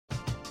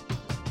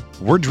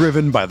We're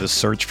driven by the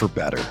search for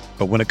better.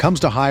 But when it comes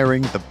to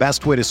hiring, the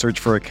best way to search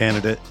for a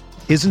candidate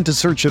isn't to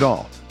search at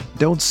all.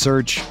 Don't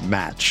search,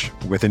 match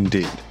with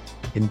Indeed.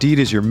 Indeed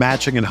is your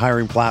matching and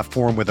hiring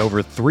platform with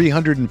over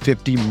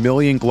 350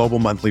 million global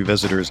monthly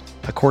visitors,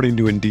 according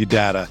to Indeed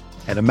data,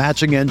 and a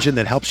matching engine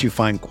that helps you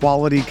find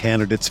quality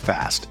candidates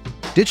fast.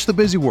 Ditch the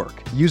busy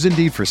work. Use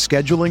Indeed for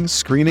scheduling,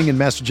 screening, and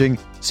messaging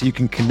so you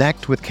can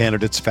connect with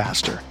candidates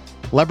faster.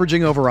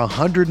 Leveraging over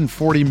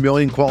 140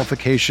 million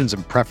qualifications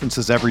and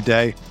preferences every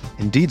day,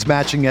 Indeed's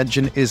matching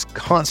engine is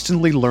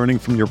constantly learning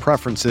from your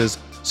preferences,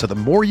 so the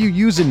more you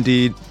use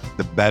Indeed,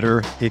 the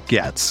better it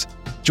gets.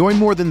 Join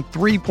more than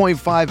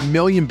 3.5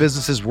 million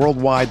businesses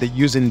worldwide that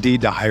use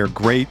Indeed to hire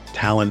great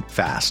talent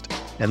fast.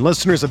 And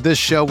listeners of this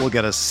show will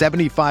get a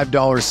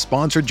 $75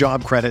 sponsored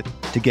job credit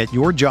to get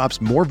your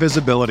jobs more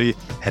visibility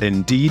at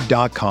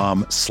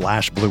Indeed.com/Blue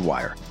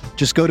Wire.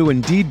 Just go to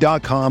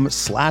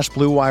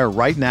Indeed.com/Blue Wire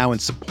right now and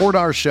support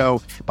our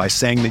show by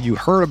saying that you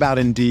heard about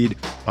Indeed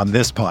on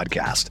this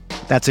podcast.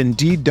 That's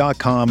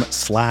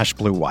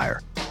Indeed.com/Blue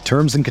Wire.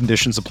 Terms and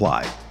conditions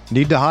apply.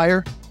 Need to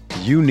hire?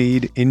 You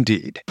need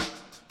Indeed.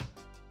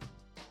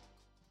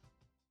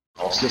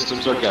 All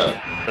systems are go.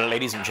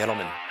 Ladies and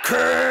gentlemen,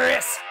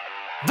 Chris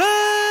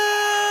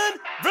Van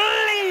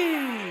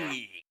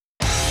Vliet.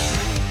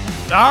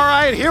 All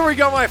right, here we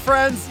go, my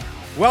friends.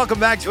 Welcome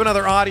back to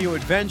another audio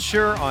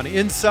adventure on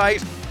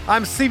Insight.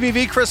 I'm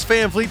CVV, Chris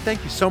Van Vliet.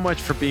 Thank you so much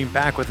for being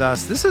back with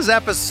us. This is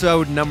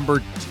episode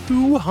number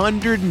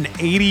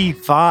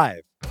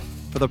 285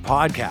 for the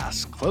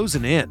podcast,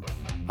 closing in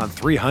on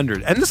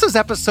 300. And this is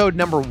episode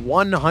number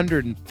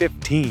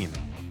 115,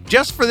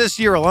 just for this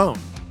year alone.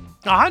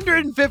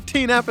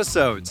 115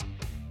 episodes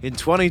in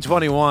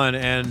 2021,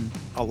 and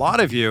a lot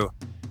of you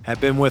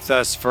have been with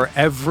us for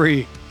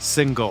every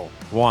single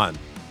one.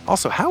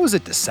 Also, how is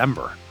it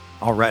December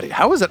already?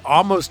 How is it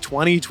almost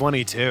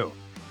 2022?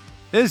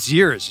 This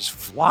year is just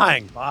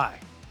flying by.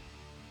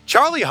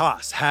 Charlie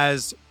Haas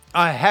has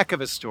a heck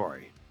of a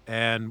story,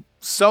 and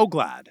so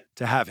glad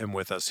to have him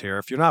with us here.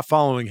 If you're not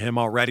following him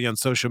already on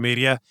social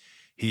media,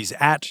 he's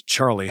at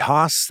Charlie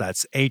Haas.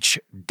 That's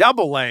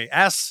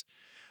Haas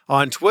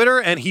on Twitter,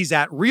 and he's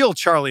at Real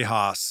Charlie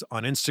Haas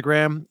on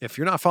Instagram. If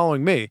you're not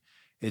following me,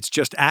 it's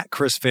just at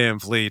Chris Van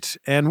Vliet.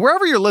 And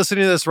wherever you're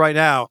listening to this right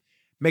now,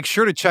 make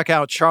sure to check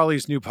out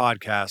Charlie's new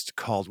podcast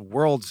called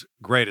World's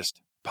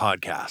Greatest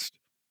Podcast.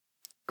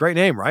 Great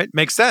name, right?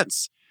 Makes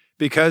sense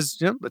because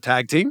the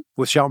tag team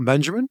with Shelton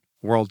Benjamin,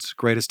 World's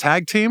Greatest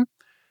Tag Team,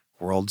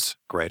 World's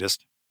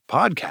Greatest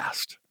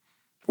Podcast.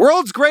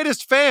 World's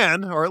Greatest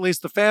Fan, or at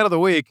least the Fan of the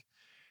Week,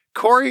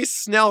 Corey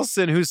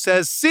Snelson, who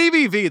says,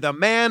 CVV, the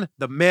man,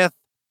 the myth,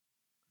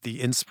 the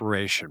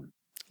inspiration.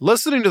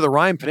 Listening to the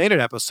Ryan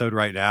Pineda episode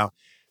right now,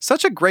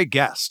 such a great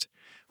guest.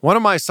 One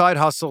of my side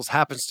hustles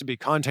happens to be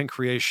content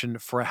creation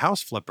for a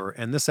house flipper,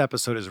 and this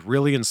episode has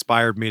really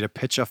inspired me to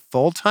pitch a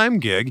full-time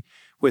gig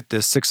with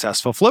this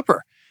successful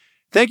flipper.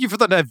 Thank you for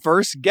the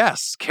diverse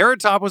guests.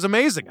 Carrot Top was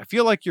amazing. I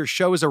feel like your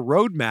show is a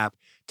roadmap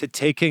to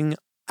taking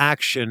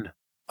action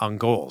on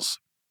goals.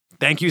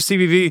 Thank you,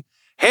 CVV.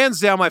 Hands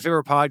down my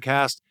favorite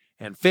podcast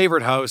and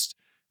favorite host.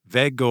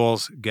 Vague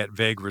goals get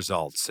vague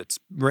results. It's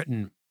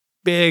written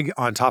big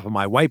on top of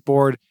my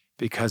whiteboard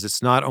because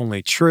it's not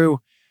only true,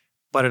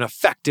 but an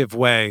effective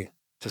way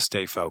to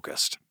stay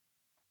focused.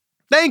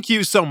 Thank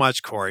you so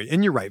much, Corey.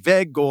 And you're right,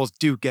 vague goals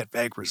do get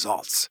vague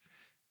results.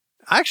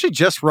 I actually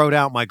just wrote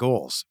out my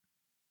goals.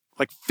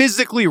 Like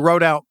physically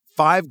wrote out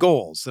 5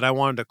 goals that I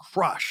wanted to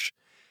crush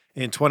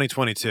in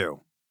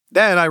 2022.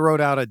 Then I wrote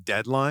out a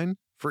deadline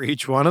for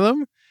each one of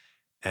them,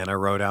 and I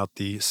wrote out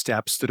the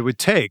steps that it would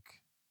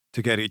take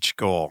to get each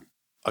goal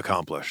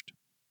accomplished.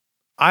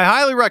 I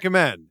highly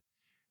recommend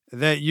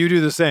that you do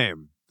the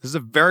same. This is a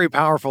very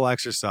powerful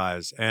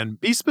exercise,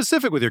 and be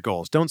specific with your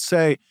goals. Don't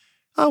say,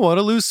 I want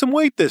to lose some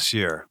weight this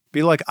year.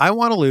 Be like, I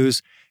want to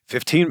lose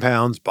 15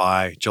 pounds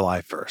by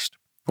July 1st.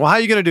 Well, how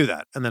are you going to do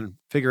that? And then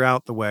figure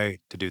out the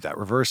way to do that.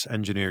 Reverse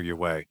engineer your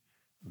way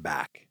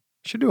back.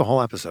 Should do a whole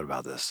episode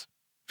about this.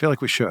 I feel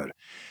like we should.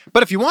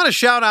 But if you want a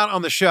shout out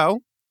on the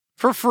show,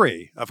 for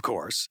free, of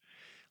course,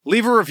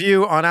 leave a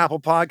review on Apple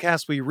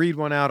Podcasts. We read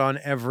one out on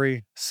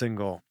every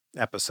single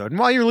episode. And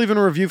while you're leaving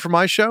a review for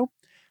my show,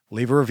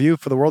 leave a review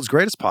for the World's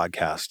Greatest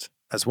Podcast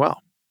as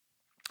well.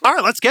 All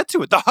right, let's get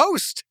to it. The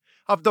host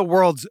of the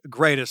World's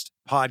Greatest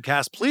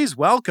Podcast, please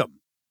welcome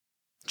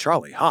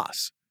Charlie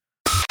Haas.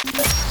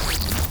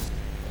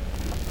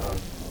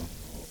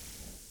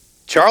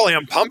 Charlie,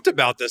 I'm pumped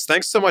about this.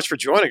 Thanks so much for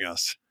joining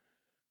us.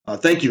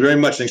 Thank you very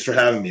much. Thanks for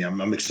having me.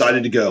 I'm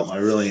excited to go. I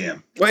really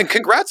am. Well, and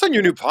congrats on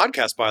your new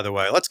podcast, by the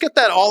way. Let's get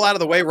that all out of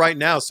the way right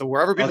now. So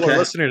wherever people are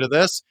listening to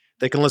this,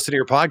 they can listen to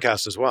your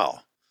podcast as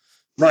well.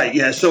 Right.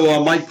 Yeah.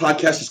 So my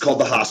podcast is called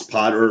the Haas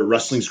Pod, or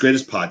Wrestling's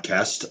Greatest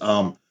Podcast.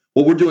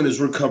 What we're doing is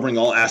we're covering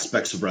all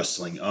aspects of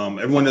wrestling.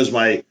 Everyone knows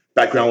my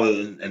background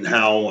with, and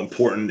how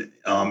important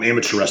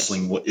amateur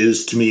wrestling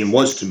is to me and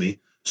was to me.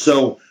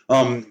 So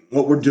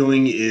what we're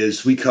doing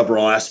is we cover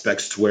all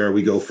aspects to where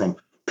we go from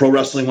pro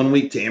wrestling one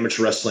week to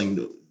amateur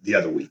wrestling the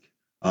other week.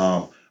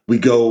 We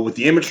go with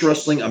the amateur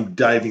wrestling. I'm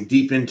diving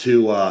deep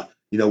into,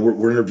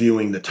 we're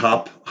interviewing the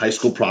top high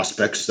school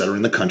prospects that are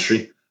in the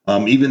country,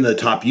 even the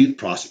top youth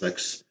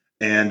prospects.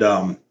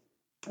 And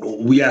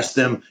we ask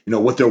them,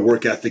 what their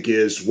work ethic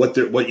is, what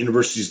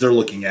universities they're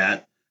looking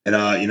at, and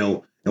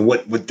and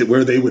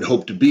where they would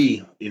hope to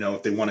be,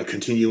 if they want to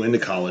continue into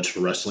college for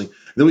wrestling.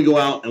 And then we go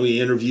out and we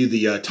interview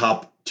the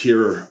top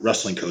tier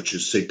wrestling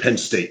coaches, say Penn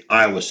State,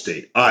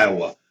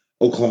 Iowa,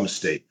 Oklahoma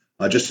State,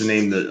 just to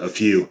name a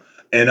few.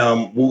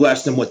 And we'll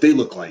ask them what they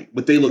look like,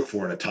 what they look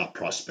for in a top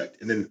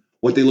prospect, and then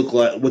what they look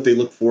like, what they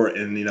look for,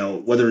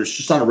 and whether it's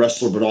just not a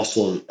wrestler but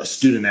also a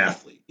student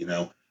athlete,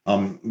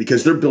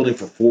 because they're building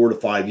for 4 to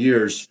 5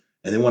 years,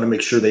 and they want to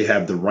make sure they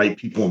have the right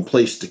people in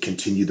place to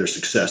continue their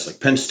success.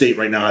 Like Penn State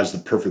right now has the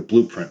perfect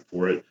blueprint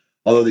for it,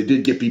 although they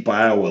did get beat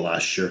by Iowa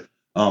last year.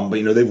 But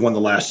they've won the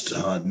last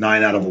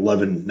 9 out of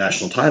 11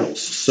 national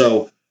titles.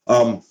 So,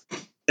 and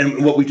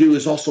what we do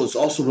is it's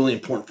also really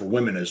important for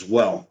women as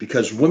well,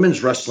 because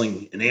women's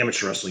wrestling and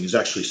amateur wrestling is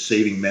actually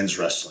saving men's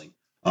wrestling.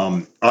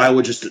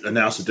 Iowa just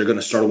announced that they're going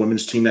to start a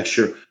women's team next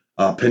year.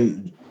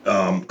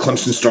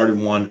 Clemson started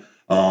one.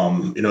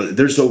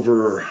 There's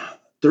over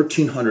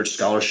 1,300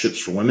 scholarships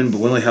for women, but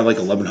we only have like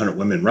 1,100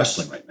 women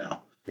wrestling right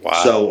now. Wow.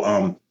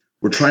 So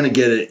we're trying to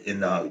get it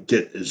and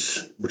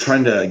we're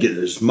trying to get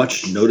as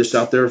much notice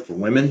out there for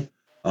women,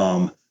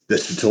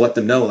 to let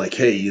them know, like,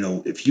 hey,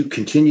 if you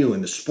continue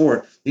in the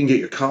sport, you can get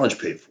your college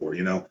paid for,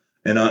 And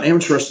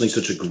amateur wrestling is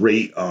such a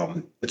great,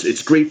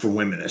 it's great for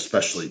women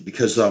especially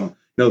because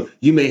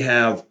you may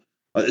have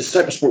it's the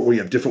type of sport where you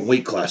have different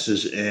weight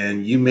classes,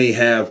 and you may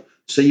have,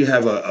 say you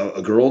have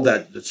a girl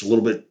that's a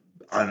little bit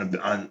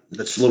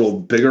that's a little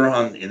bigger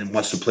and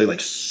wants to play like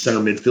center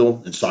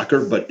midfield in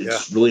soccer, but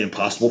it's really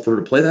impossible for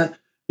her to play that.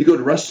 You go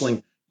to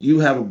wrestling, she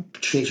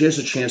has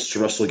a chance to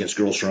wrestle against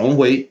girls her own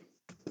weight,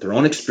 with her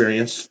own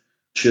experience.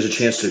 She has a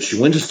chance if she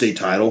wins a state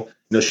title,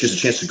 she has a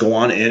chance to go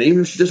on, and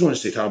even if she doesn't win a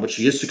state title, but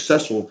she is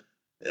successful,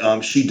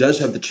 she does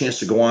have the chance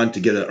to go on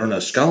to earn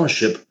a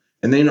scholarship.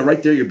 And then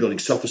right there, you're building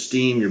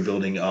self-esteem. You're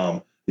building,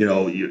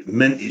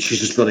 she's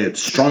just building a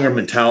stronger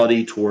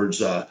mentality towards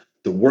the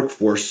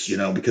workforce,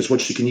 because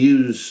what she can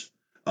use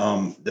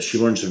that she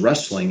learns in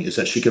wrestling is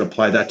that she can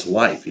apply that to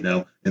life,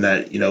 and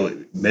that,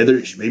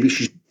 maybe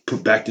she's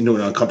put back into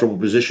an uncomfortable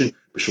position,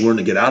 but she'll learn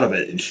to get out of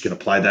it, and she can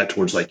apply that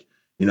towards life,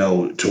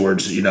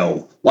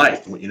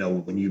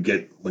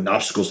 when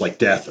obstacles like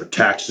death or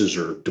taxes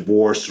or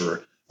divorce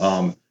or,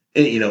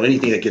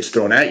 anything that gets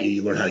thrown at you,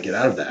 you learn how to get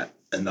out of that.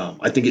 And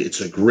I think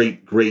it's a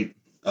great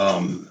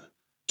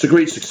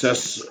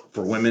success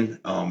for women.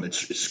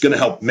 It's going to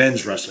help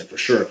men's wrestling for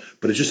sure,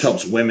 but it just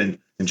helps women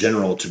in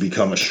general to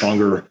become a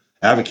stronger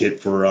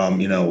advocate for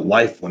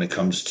life when it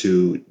comes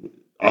to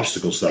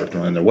obstacles that are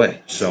thrown in their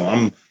way. So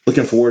I'm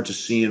looking forward to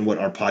seeing what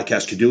our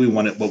podcast could do.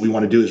 What we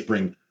want to do is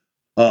bring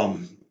for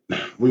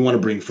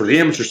the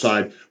amateur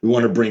side, we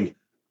want to bring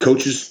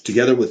coaches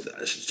together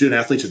with student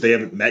athletes that they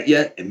haven't met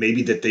yet, and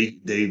maybe that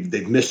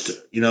they've missed,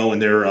 in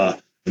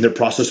their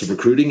process of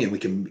recruiting, and we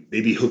can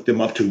maybe hook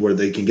them up to where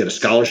they can get a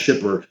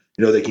scholarship, or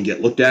they can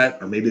get looked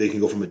at, or maybe they can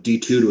go from a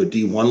D2 to a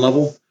D1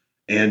 level.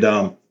 And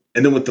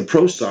then with the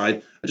pro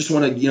side, I just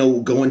want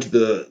to go into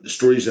the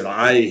stories that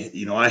I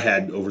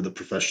had over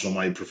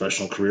my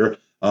professional career,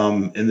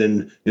 and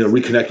then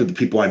reconnect with the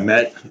people I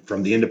met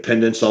from the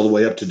independents all the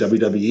way up to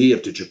WWE,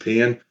 up to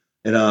Japan,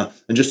 and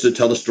just to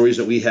tell the stories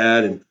that we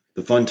had and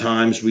the fun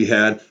times we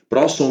had, but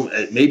also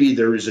maybe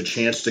there is a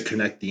chance to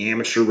connect the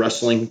amateur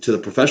wrestling to the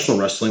professional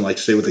wrestling, like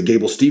say with a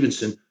Gable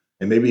Stevenson,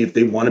 and maybe if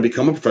they want to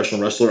become a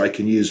professional wrestler, I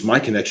can use my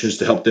connections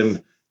to help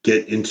them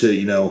get into,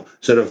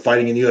 instead of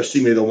fighting in the UFC,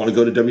 maybe they'll want to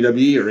go to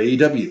WWE or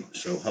AEW.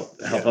 So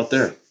help out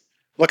there.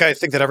 Look, I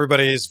think that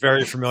everybody is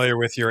very familiar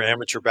with your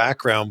amateur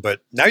background,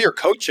 but now you're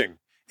coaching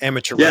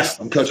amateur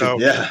wrestling. I'm coaching.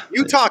 So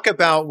you talk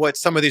about what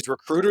some of these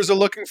recruiters are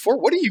looking for.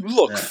 What do you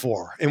look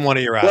for in one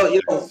of your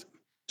athletes?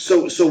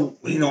 So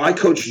I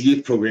coach a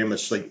youth program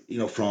that's like,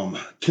 from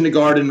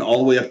kindergarten all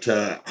the way up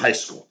to high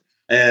school.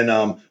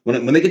 And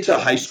when they get to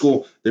high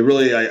school, they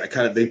really I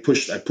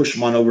push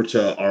them on over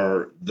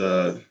to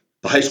the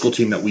high school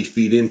team that we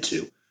feed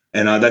into,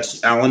 and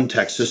that's Allen,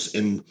 Texas,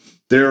 and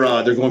they're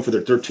going for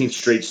their 13th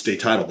straight state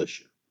title this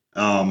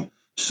year.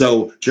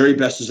 So Jerry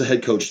Best is the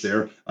head coach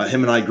there.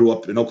 Him and I grew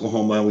up in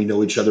Oklahoma. We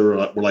know each other.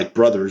 We're like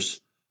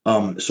brothers.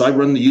 So I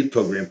run the youth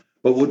program.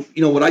 But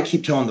what I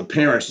keep telling the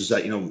parents is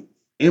that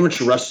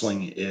amateur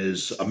wrestling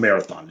is a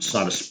marathon. It's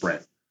not a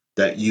sprint.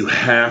 That you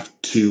have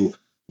to,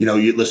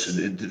 you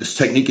listen. This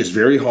technique is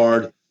very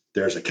hard.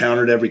 There's a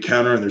counter to every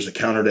counter, and there's a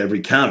counter to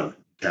every counter.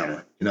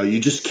 You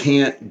just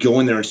can't go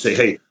in there and say,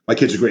 "Hey, my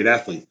kid's a great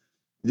athlete."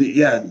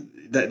 Yeah,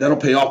 that'll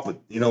pay off.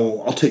 But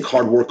I'll take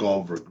hard work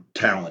over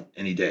talent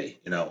any day.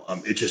 And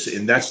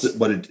that's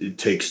what it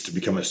takes to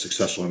become a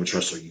successful amateur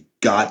wrestler. You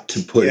got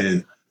to put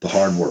in the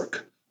hard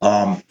work.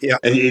 And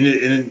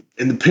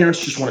the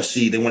parents just want to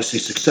see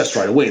success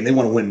right away, and they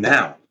want to win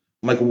now.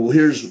 I'm like, well,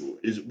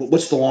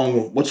 what's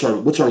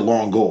our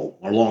long goal,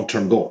 our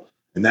long-term goal,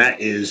 and that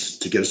is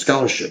to get a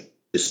scholarship.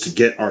 It's to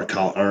get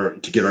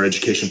our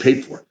education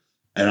paid for.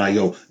 And I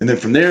go, and then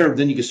from there,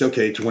 then you can say,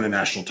 okay, to win a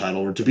national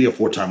title or to be a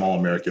 4-time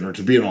All-American or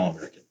to be an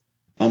All-American.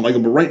 I go,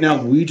 but right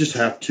now we just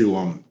have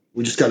to,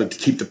 we just got to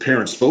keep the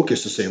parents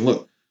focused and saying,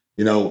 look,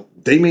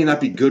 they may not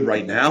be good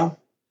right now,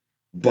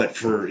 but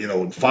for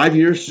in 5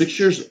 years, 6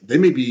 years, they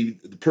may be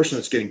the person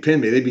that's getting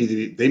pinned.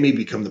 They may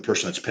become the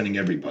person that's pinning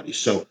everybody.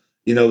 So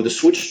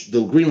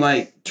the green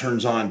light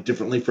turns on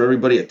differently for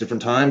everybody at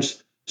different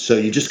times. So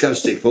you just got to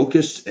stay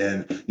focused,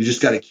 and you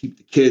just got to keep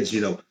the kids.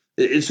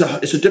 It's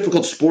a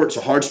difficult sport. It's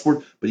a hard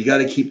sport, but you got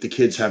to keep the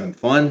kids having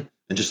fun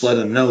and just let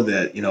them know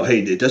that hey,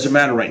 it doesn't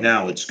matter right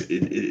now.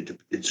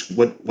 It's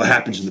what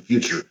happens in the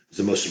future is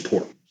the most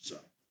important.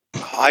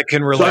 I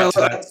can relate So to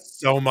that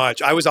so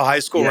much. I was a high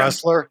school yeah,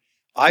 wrestler.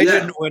 I yeah,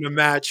 didn't win a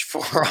match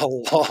for a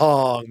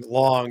long,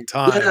 long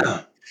time.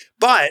 yeah,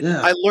 But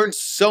yeah, I learned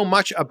so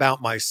much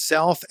about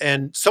myself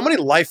and so many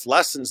life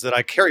lessons that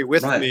I carry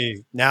with right,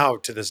 me now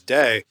to this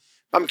day.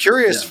 I'm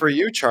curious yeah. for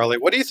you, Charlie.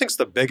 What do you think's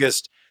the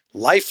biggest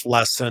life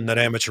lesson that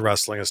amateur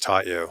wrestling has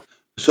taught you?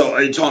 So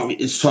it's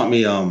taught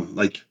me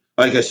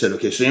like I said,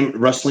 okay, so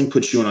wrestling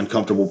puts you in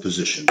uncomfortable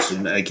positions,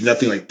 and like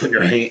nothing like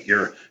putting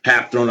your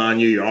hat thrown on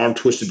you, your arm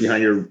twisted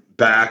behind your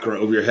back or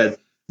over your head.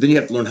 Then you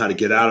have to learn how to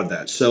get out of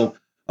that. So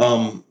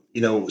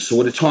so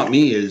what it taught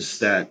me is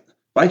that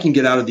if I can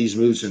get out of these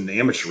moves in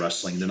amateur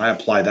wrestling, then I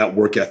apply that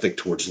work ethic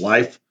towards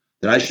life.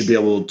 Then I should be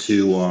able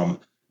to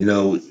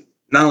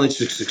not only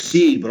to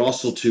succeed but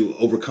also to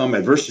overcome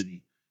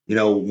adversity.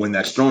 When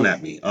that's thrown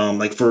at me.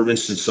 Like for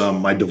instance,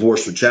 my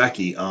divorce with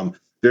Jackie.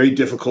 Very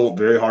difficult,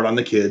 very hard on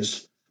the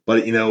kids.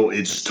 But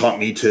it's taught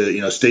me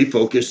to stay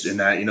focused,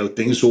 and that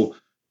things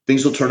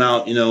will turn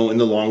out in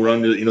the long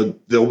run.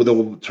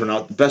 They'll turn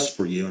out the best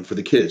for you and for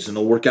the kids, and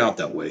they'll work out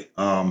that way.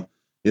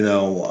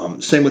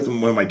 Same with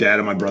when my dad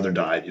and my brother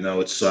died.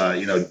 It's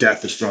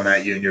death is thrown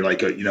at you, and you're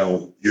like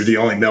you're the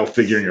only male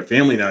figure in your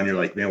family now, and you're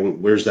like,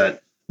 man, where's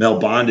that male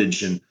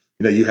bondage? And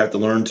you have to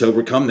learn to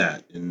overcome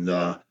that. And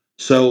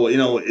so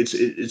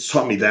it's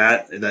taught me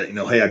that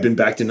hey, I've been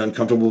backed in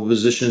uncomfortable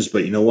positions,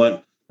 but you know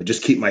what? I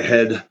just keep my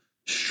head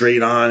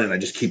straight on, and I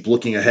just keep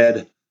looking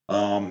ahead.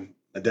 And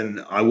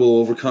then I will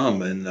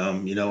overcome, and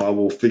I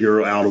will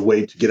figure out a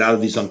way to get out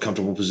of these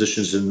uncomfortable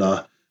positions, and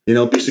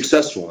be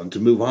successful and to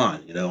move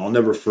on. I'll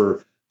never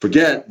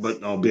forget,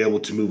 but I'll be able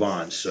to move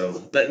on.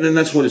 So and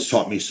that's what it's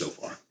taught me so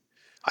far.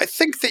 I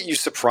think that you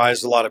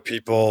surprised a lot of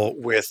people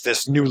with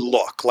this new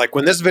look. Like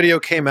when this video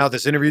came out,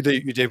 this interview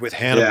that you did with Yeah,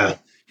 Hannibal,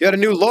 you had a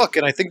new look,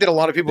 and I think that a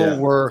lot of people yeah,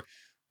 were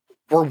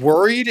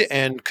worried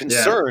and yeah.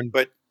 concerned.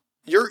 But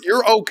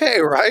you're okay,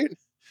 right?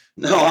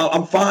 No,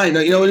 I'm fine.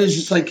 It is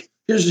just like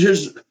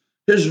here's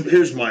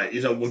my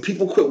when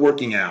people quit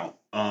working out,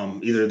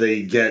 either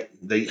they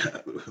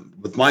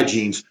with my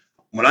genes.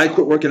 When I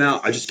quit working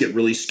out, I just get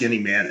really skinny,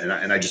 man,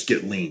 and I just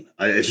get lean.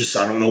 I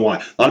don't know why.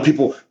 A lot of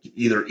people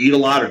either eat a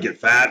lot or get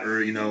fat, or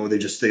they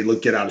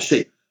get out of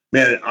shape.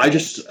 Man,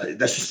 that's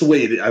just the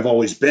way I've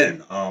always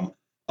been.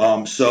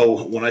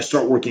 So when I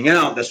start working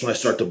out, that's when I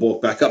start to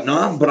bulk back up. No,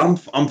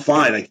 I'm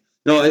fine.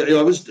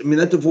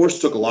 That divorce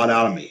took a lot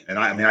out of me, and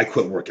I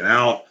quit working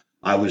out.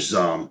 I was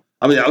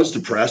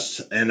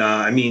depressed,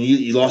 and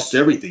you lost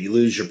everything. You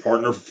lose your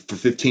partner for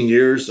 15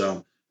 years.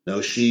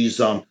 No, she's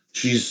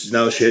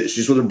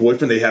with her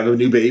boyfriend. They have a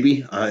new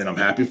baby, and I'm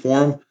happy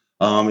for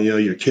them.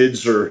 Your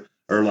kids are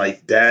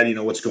like, Dad,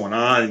 what's going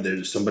on? And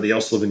there's somebody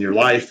else living your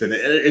life, and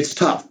it's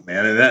tough,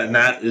 man. And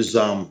that is,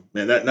 man,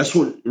 that's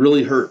what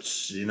really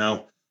hurts.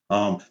 Then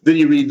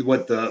you read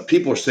what the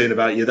people are saying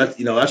about you.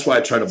 That's why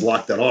I try to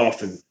block that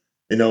off. And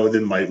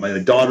then my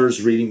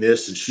daughter's reading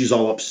this, and she's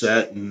all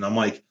upset, and I'm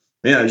like,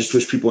 man, I just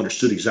wish people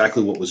understood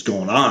exactly what was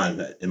going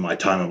on in my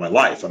time of my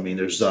life. I mean,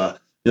 there's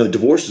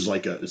divorce is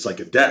it's like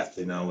a death,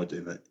 in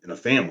a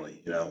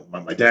family.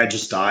 My dad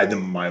just died,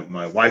 then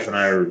my wife and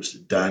I are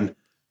done,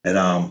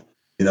 and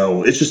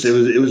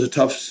it was a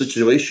tough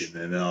situation,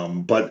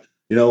 and but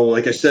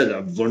like I said,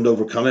 I've learned to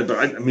overcome it. But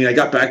I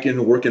got back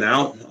into working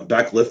out,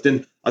 back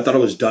lifting. I thought I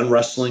was done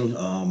wrestling.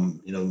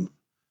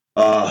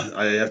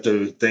 I have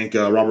to thank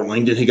Robert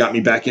Langdon. He got me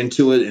back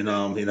into it,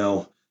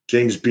 and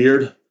James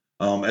Beard,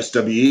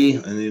 SWE,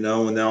 and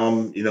and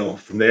now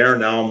from there.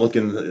 Now I'm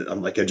looking.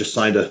 I'm like I just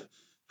signed a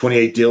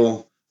 28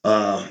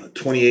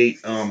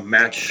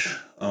 match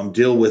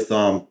deal with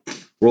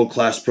World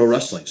Class Pro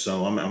Wrestling.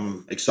 So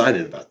I'm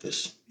excited about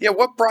this. Yeah,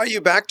 what brought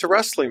you back to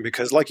wrestling?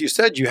 Because, like you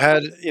said, you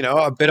had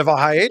a bit of a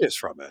hiatus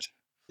from it.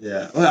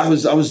 Yeah, well, I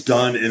was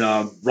done,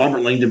 and Robert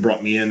Langdon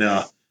brought me in.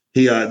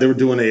 They were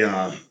doing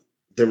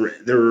they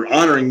were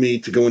honoring me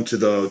to go into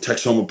the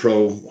Texoma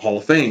Pro Hall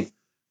of Fame,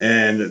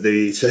 and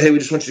they said, "Hey, we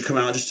just want you to come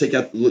out and just take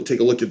a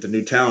look at the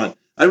new talent."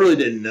 I really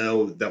didn't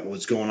know that what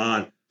was going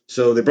on,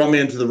 so they brought me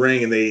into the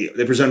ring, and they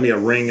presented me a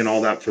ring and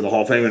all that for the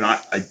Hall of Fame, and I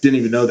didn't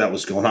even know that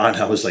was going on.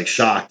 I was like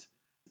shocked,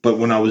 but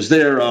when I was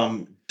there,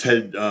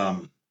 Ted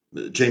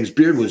James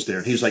Beard was there,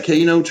 and he was like,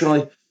 "Hey, Charlie,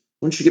 why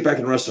don't you get back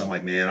in wrestling?" I'm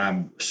like, man,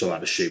 I'm so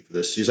out of shape for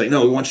this. He's like,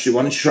 no, why don't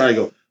you try? I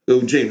go,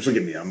 James, look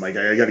at me. I'm like,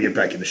 I got to get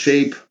back into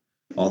shape,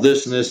 all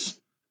this and this.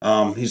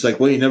 He's like,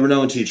 well, you never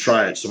know until you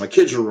try it. So my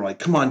kids were like,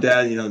 come on,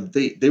 Dad.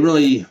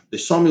 They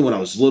saw me when I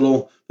was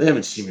little. They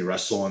haven't seen me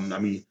wrestle. And I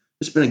mean,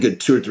 it's been a good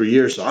 2 or 3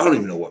 years. So I don't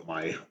even know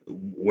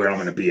where I'm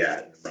going to be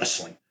at in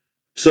wrestling.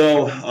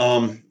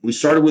 So we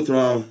started with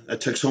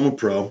at Texoma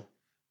Pro.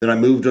 Then I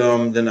moved.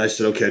 Then I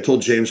said, okay. I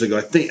told James, my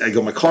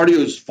cardio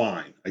is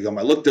fine. I go,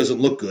 my look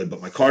doesn't look good,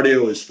 but my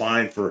cardio is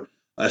fine for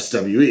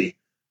SWE.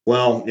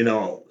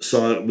 Well,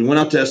 so we went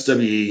out to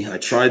SWE. I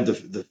tried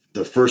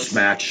the first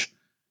match,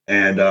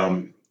 and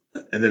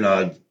then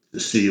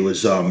let's see, it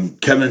was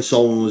Kevin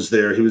Sullivan was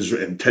there. He was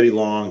and Teddy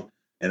Long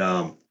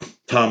and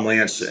Tom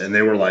Lance, and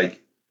they were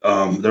like,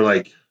 they're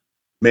like,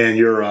 man,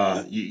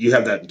 you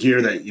have that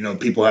gear that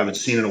people haven't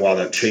seen in a while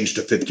that changed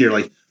to fifth gear.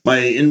 Like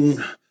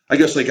I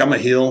guess like I'm a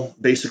heel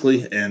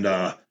basically, and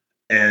I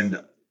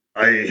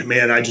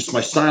just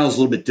my style is a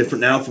little bit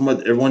different now from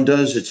what everyone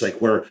does. It's like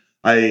where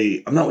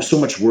I'm not so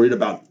much worried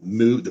about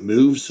the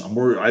moves.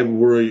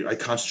 I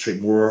concentrate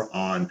more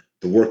on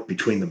the work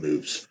between the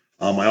moves.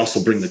 I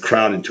also bring the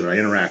crowd into it. I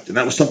interact, and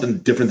that was something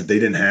different that they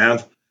didn't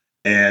have.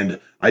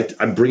 And I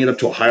bring it up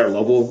to a higher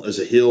level as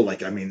a heel.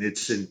 Like, I mean,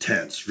 it's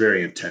intense,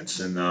 very intense.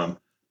 And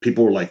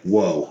people were like,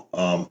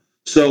 whoa.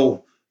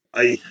 So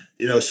I,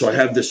 so I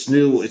have this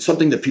it's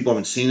something that people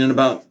haven't seen in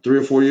about 3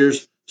 or 4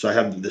 years. So I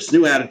have this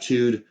new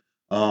attitude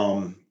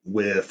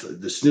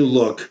with this new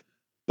look,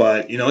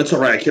 but it's all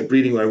right. I kept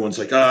reading where everyone's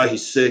like,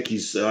 he's sick.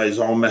 He's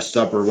all messed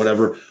up or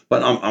whatever,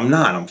 but I'm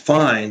not, I'm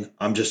fine.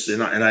 I'm just,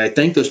 and I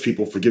thank those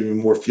people for giving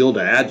me more fuel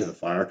to add to the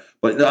fire,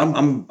 but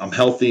I'm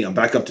healthy. I'm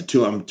back up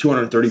to I'm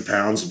 230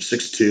 pounds. I'm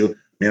 6'2".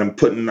 I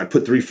mean, I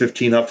put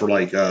 315 up for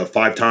like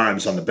 5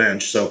 times on the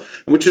bench. So,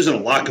 which isn't a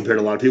lot compared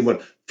to a lot of people,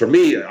 but for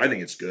me, I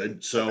think it's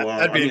good. So,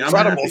 That'd I be mean, I'm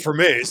incredible happy. for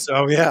me.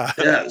 So yeah.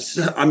 Yes,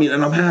 I mean,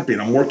 and I'm happy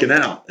and I'm working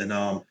out,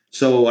 and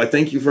so I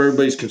thank you for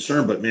everybody's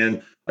concern. But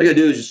man, all you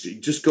gotta do is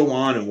just go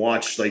on and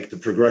watch like the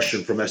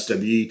progression from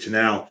SWE to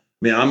now.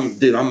 I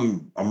mean,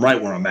 I'm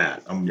right where I'm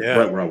at. I'm Yeah.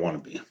 right where I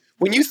want to be.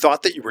 When you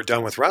thought that you were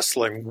done with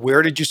wrestling,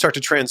 where did you start to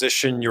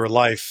transition your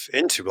life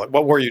into? Like,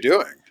 what were you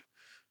doing?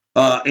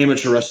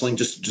 Amateur wrestling,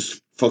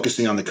 just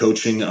focusing on the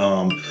coaching.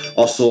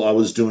 Also, I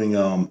was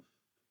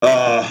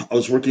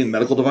working in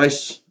medical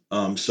device.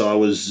 So I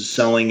was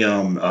selling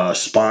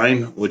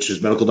spine, which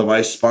is medical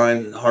device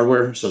spine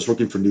hardware. So I was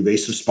working for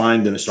NuVasive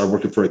Spine. Then I started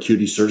working for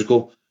Acuity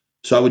Surgical.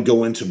 So I would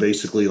go into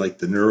basically like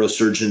the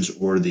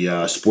neurosurgeons or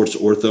the sports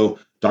ortho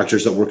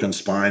doctors that work on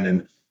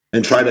spine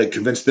and try to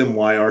convince them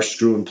why our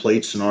screw and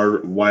plates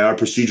and why our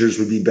procedures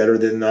would be better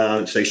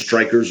than say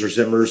Strikers or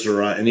Zimmers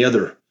or any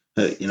other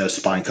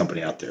spine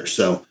company out there.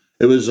 So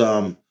it was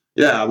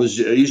I was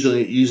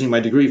usually using my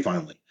degree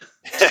finally.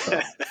 So.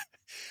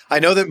 I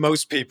know that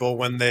most people,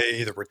 when they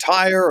either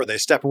retire or they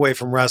step away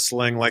from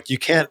wrestling, like you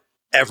can't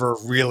ever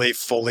really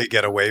fully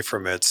get away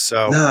from it.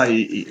 So, No,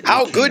 you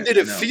how good can't. did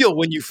it feel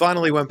when you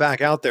finally went back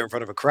out there in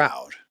front of a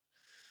crowd?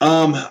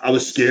 I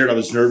was scared. I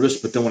was nervous,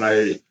 but then when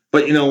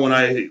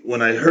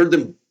I heard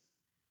them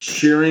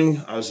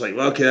cheering, I was like,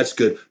 well, okay, that's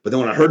good. But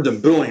then when I heard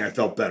them booing, I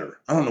felt better.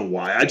 I don't know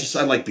why.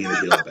 I like being a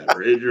heel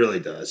better. It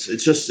really does.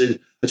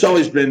 It's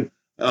always been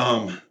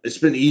it's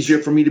been easier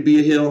for me to be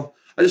a heel.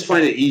 I just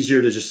find it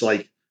easier to just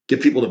like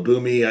get people to boo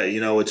me.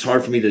 It's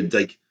hard for me to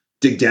like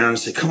dig down and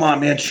say, come on,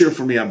 man, cheer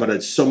for me. But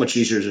it's so much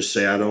easier to just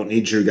say, I don't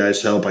need your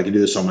guys' help. I can do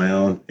this on my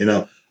own. I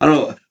don't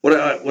know what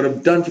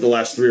I've done for the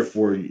last 3 or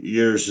 4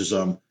 years is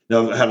I've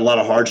had a lot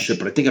of hardship,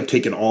 but I think I've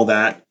taken all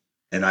that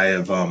and I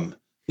have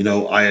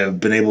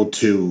been able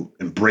to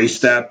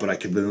embrace that, but I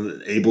have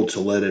been able to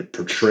let it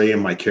portray in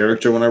my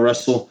character when I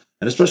wrestle,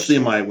 and especially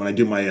in my when I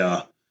do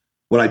my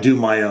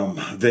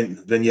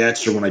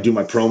vignettes or when I do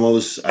my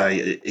promos,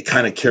 it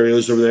kind of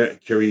carries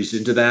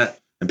into that,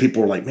 and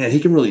people are like, "Man, he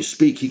can really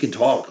speak. He can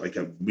talk. Like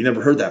we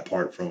never heard that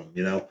part from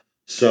him."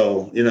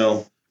 So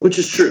which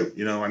is true.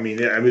 I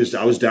mean, I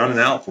was down and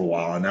out for a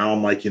while, and now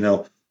I'm like,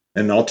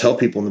 and I'll tell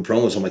people in the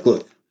promos, I'm like,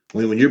 look,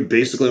 when you're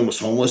basically almost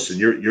homeless and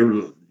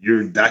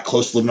you're that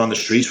close to living on the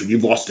streets when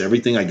you've lost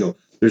everything, I go,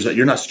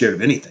 you're not scared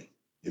of anything.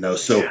 Yeah.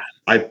 So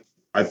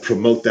I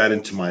promote that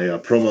into my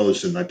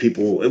promos and my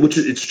people, which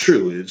it's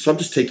true. So I'm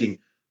just taking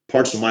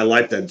parts of my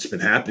life that's been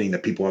happening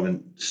that people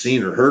haven't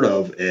seen or heard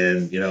of,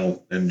 and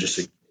and just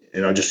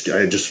I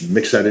just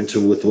mix that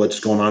into with what's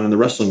going on in the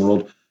wrestling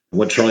world and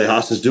what Charlie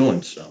Haas is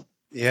doing. So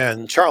Yeah.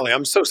 And Charlie,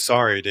 I'm so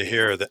sorry to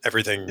hear that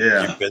everything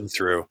yeah, you've been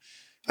through.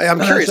 I'm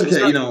that's curious, was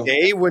okay. there a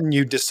day when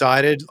you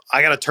decided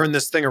I got to turn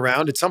this thing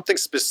around? Did something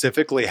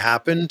specifically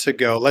happen to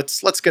go,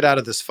 let's get out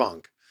of this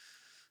funk?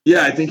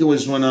 Yeah, I think it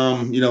was when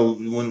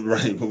when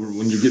right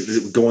when you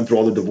get going through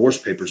all the divorce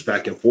papers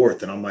back and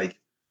forth, and I'm like,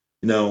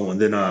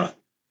 and then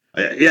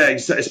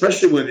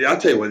especially when I'll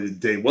tell you what the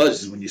day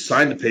was is when you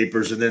sign the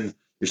papers, and then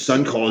your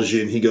son calls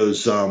you and he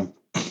goes,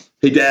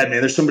 "Hey, Dad,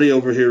 man, there's somebody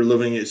over here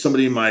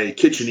somebody in my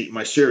kitchen eating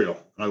my cereal."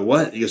 I go,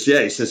 "What?" He goes,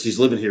 "Yeah." He says he's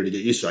living here to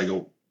get used to. I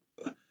go,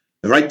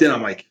 and right then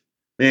I'm like,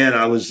 man,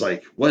 I was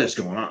like, what is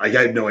going on? I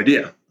had no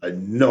idea. I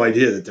had no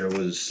idea that there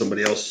was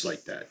somebody else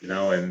like that,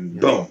 and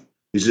Yeah. boom.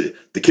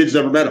 The kid's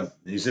never met him.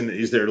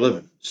 He's there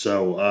living.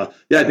 So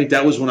I think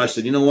that was when I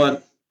said, you know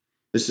what?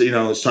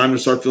 it's time to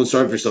start feeling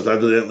sorry for yourself.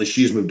 Evidently,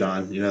 she's moved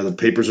on. The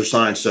papers are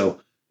signed, so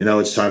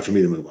it's time for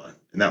me to move on.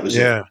 And that was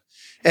it. Yeah.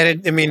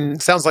 And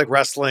it sounds like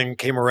wrestling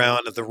came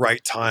around at the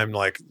right time.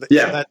 Like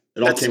Yeah, that,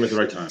 it all that's came at the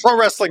right time. pro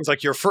wrestling's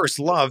like your first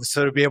love.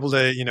 So to be able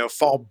to,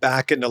 fall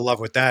back into love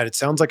with that, it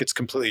sounds like it's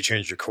completely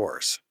changed your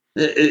course.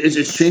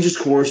 It's changed its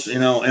course,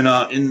 and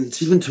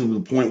it's even to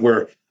the point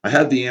where I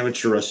have the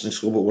amateur wrestling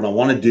school, but what I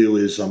want to do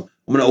is I'm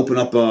going to open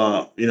up,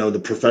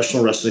 the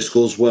professional wrestling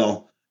school as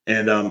well.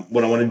 And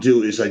what I want to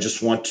do is I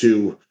just want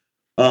to,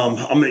 I'm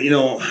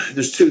gonna,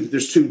 there's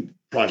two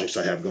projects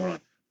I have going on.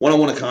 One, I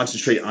want to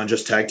concentrate on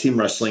just tag team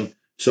wrestling,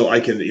 so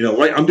I can,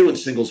 right, I'm doing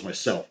singles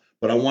myself,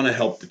 but I want to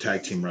help the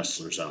tag team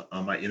wrestlers out.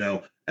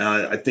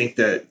 I think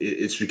that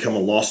it's become a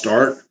lost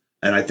art,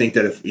 and I think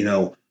that if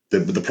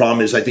the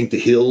problem is, I think the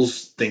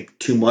heels think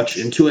too much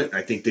into it.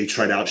 I think they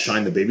try to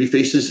outshine the baby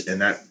faces,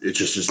 and that it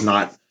just is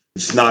not.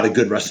 It's not a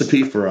good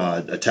recipe for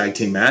a tag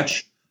team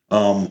match.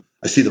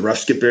 I see the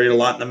refs get buried a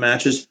lot in the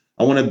matches.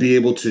 I want to be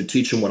able to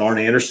teach them what Arn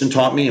Anderson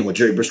taught me and what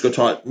Jerry Briscoe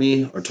taught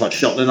me or taught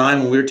Shelton and I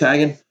when we were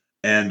tagging.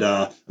 And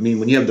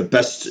when you have the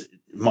best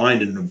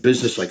mind in the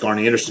business like Arn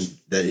Anderson,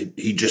 that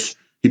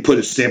he put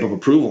his stamp of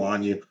approval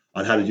on you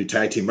on how to do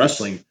tag team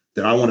wrestling,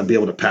 then I want to be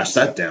able to pass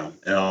that down.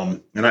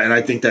 And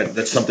I think that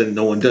that's something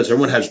no one does.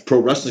 Everyone has pro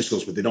wrestling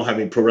skills, but they don't have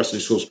any pro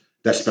wrestling skills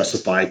that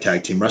specify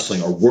tag team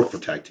wrestling or work for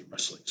tag team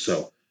wrestling.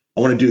 So I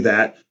want to do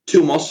that.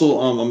 Two,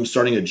 I'm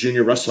starting a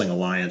junior wrestling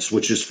alliance,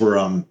 which is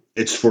for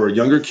it's for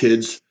younger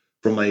kids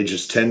from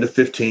ages 10 to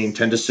 15,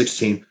 10 to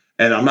 16.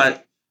 And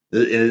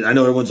I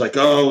know everyone's like,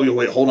 oh,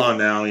 wait, hold on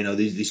now.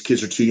 These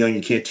kids are too young.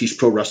 You can't teach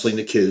pro wrestling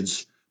to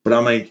kids. But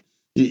I'm like,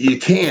 you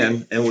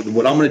can. And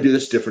what I'm going to do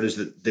that's different is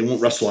that they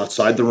won't wrestle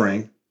outside the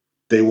ring.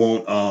 They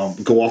won't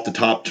go off the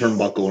top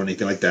turnbuckle or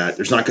anything like that.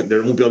 They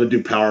won't be able to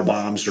do power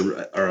bombs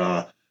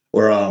or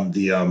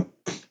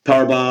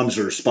power bombs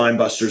or spine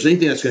busters.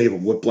 Anything that's going to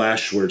give a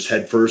whiplash where it's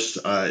head first.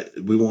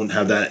 We won't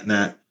have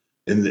that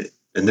in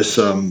this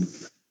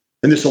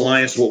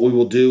alliance. What we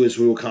will do is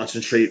we will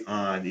concentrate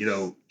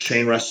on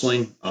chain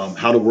wrestling,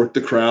 how to work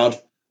the crowd,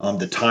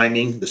 the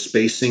timing, the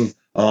spacing.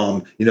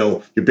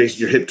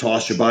 Your hip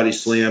toss, your body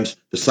slams,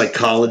 the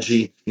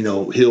psychology.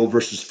 Heel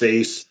versus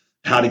face,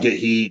 how to get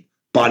heat,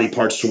 body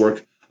parts to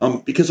work.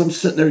 Because I'm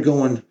sitting there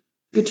going,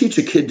 you could teach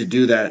a kid to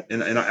do that,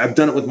 and I've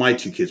done it with my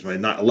two kids, my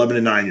 11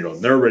 and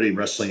 9-year-old. They're already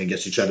wrestling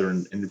against each other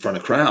in front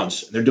of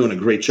crowds, and they're doing a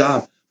great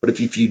job. But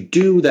if you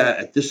do that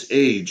at this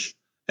age,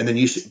 and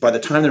then by the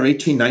time they're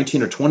 18,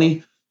 19, or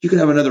 20, you could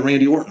have another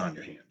Randy Orton on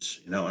your hands.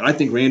 And I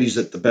think Randy's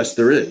at the best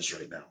there is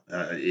right now.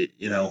 I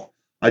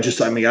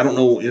don't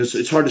know.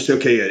 It's hard to say,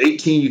 okay, at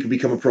 18, you can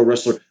become a pro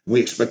wrestler, and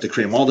we expect to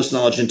cram all this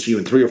knowledge into you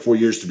in 3 or 4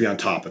 years to be on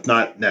top, if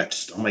not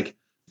next. I'm like,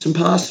 it's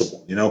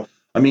impossible. You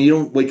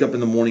don't wake up in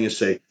the morning and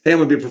say, hey, I'm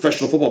going to be a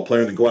professional football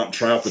player and then go out and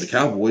try out for the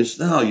Cowboys.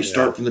 No, you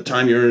start from the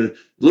time you're in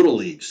little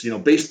leagues,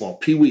 baseball,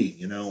 pee wee,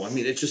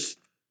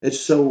 it's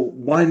so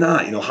why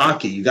not?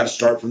 Hockey, you got to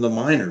start from the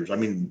minors.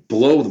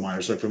 Below the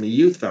minors, like from the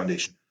youth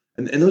foundation.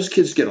 And those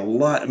kids get a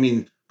lot.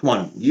 Come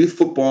on, youth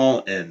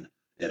football and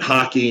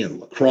hockey and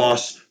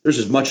lacrosse, there's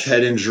as much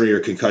head injury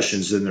or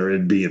concussions than there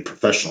would be in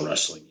professional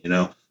wrestling,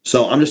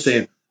 So I'm just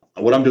saying,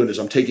 what I'm doing is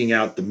I'm taking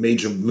out the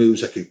major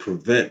moves that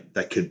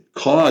can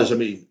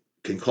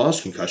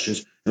cause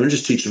concussions, and I'm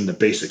just teaching them the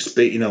basics.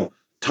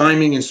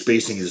 Timing and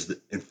spacing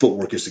and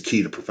footwork is the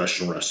key to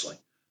professional wrestling.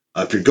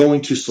 If you're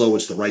going too slow,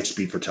 it's the right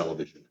speed for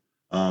television.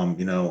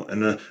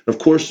 And of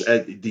course,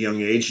 at the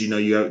young age,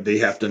 they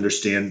have to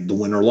understand the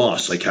win or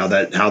loss, like how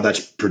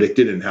that's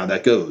predicted and how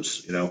that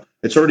goes.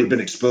 It's already been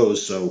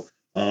exposed. So,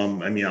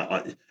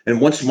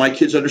 and once my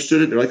kids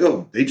understood it, they're like,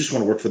 oh, they just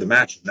want to work for the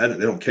match. They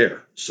don't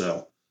care.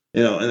 So,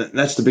 and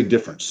that's the big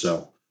difference.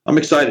 So I'm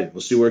excited.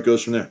 We'll see where it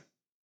goes from there.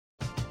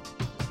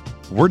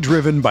 We're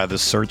driven by the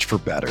search for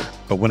better.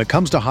 But when it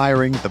comes to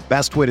hiring, the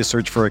best way to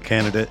search for a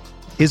candidate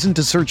isn't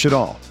to search at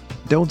all.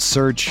 Don't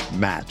search,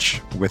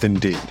 match with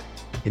Indeed.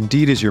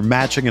 Indeed is your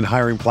matching and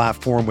hiring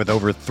platform with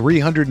over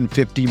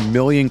 350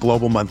 million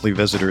global monthly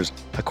visitors,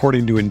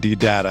 according to Indeed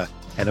data,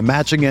 and a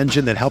matching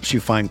engine that helps you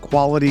find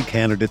quality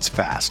candidates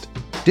fast.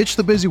 Ditch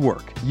the busy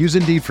work. Use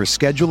Indeed for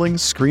scheduling,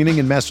 screening,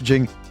 and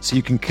messaging so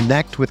you can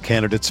connect with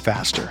candidates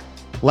faster.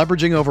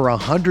 Leveraging over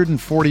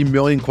 140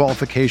 million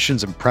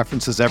qualifications and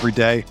preferences every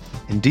day,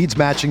 Indeed's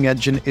matching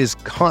engine is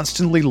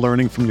constantly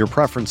learning from your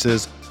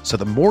preferences, so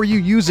the more you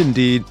use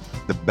Indeed,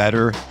 the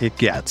better it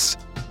gets.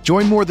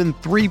 Join more than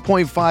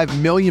 3.5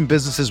 million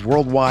businesses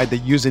worldwide that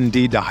use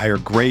Indeed to hire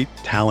great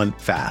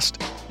talent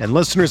fast. And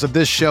listeners of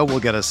this show will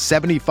get a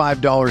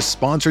 $75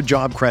 sponsored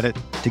job credit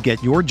to get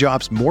your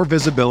jobs more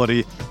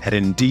visibility at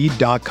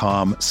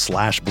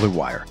Indeed.com/Blue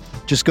Wire.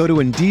 Just go to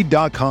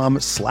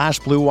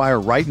Indeed.com/Blue Wire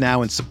right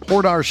now and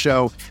support our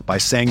show by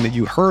saying that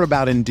you heard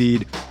about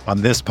Indeed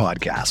on this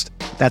podcast.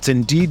 That's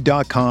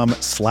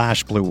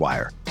Indeed.com/Blue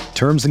Wire.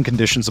 Terms and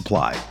conditions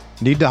apply.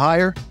 Need to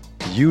hire?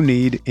 You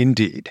need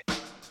Indeed.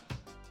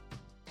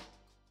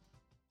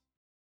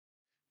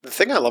 The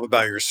thing I love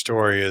about your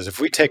story is if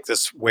we take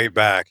this way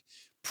back,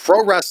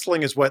 pro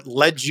wrestling is what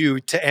led you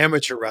to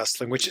amateur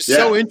wrestling, which is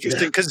so Yeah,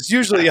 interesting yeah. because it's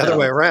usually I the other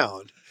way know.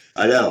 around.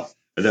 I know.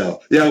 I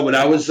know. Yeah, when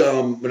I was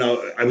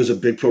a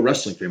big pro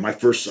wrestling fan. My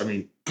first,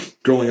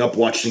 growing up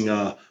watching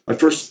I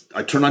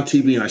turned on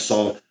TV and I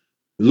saw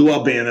Lou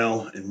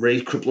Albano and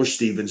Ray Crippler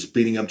Stevens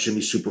beating up Jimmy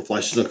Superfly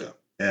Snuka.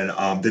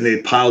 And then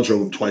they pile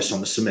drove him twice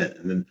on the cement.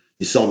 And then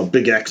you saw the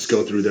big X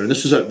go through there. And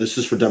this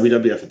is for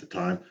WWF at the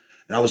time.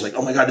 And I was like,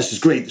 "Oh my god, this is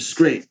great. This is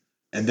great."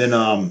 And then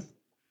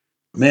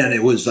man, I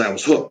was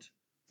hooked.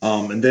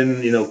 And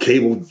then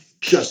cable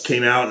just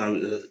came out,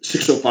 and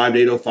 605 to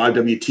 805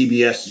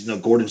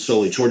 WTBS, Gordon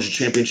Soley, Georgia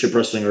Championship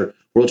Wrestling or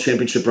World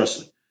Championship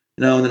Wrestling,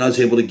 and then I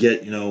was able to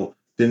get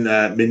then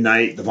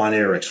midnight the Von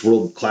Erichs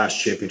World Class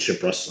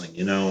Championship Wrestling,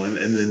 and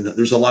then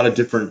there's a lot of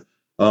different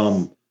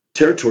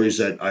territories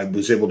that I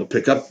was able to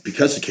pick up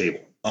because of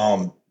cable.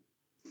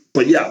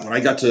 But yeah,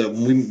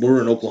 when we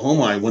were in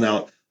Oklahoma, I went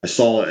out. I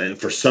saw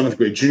for seventh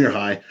grade junior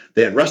high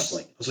they had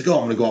wrestling. I was like, oh,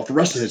 I'm going to go out for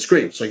wrestling. It's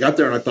great. So I got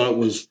there and I thought I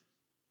was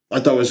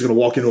going to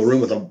walk into a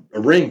room with a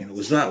ring, and it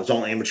was not. It was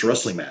all amateur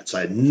wrestling mats.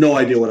 I had no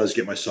idea what I was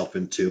getting myself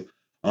into.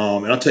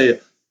 And I'll tell you,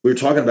 we were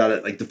talking about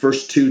it like the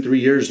first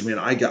 2-3 years. I mean,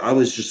 I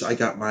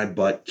got my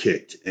butt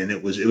kicked, and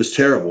it was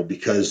terrible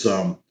because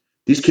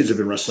these kids have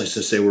been wrestling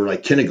since they were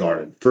like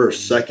kindergarten,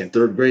 first, second,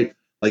 third grade.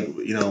 Like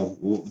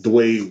the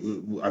way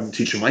I'm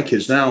teaching my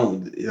kids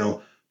now,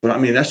 But I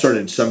mean, that started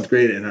in seventh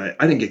grade, and I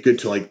didn't get good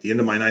till like the end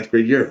of my ninth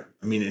grade year.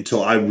 I mean,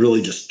 until I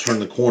really just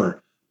turned the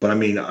corner. But I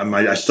mean,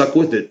 I stuck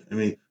with it. I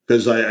mean,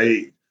 because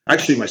I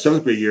actually my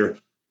seventh grade year,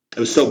 it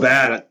was so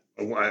bad.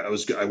 I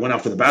went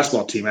out for the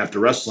basketball team after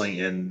wrestling,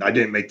 and I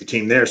didn't make the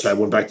team there, so I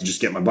went back to just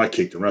get my butt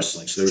kicked in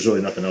wrestling. So there was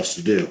really nothing else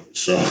to do.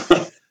 So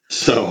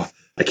so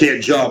I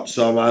can't jump,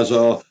 so I might as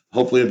well.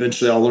 Hopefully,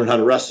 eventually, I'll learn how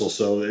to wrestle.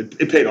 So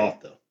it paid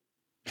off though.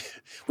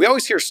 We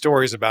always hear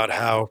stories about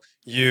how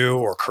you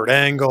or Kurt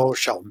Angle,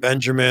 Shelton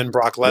Benjamin,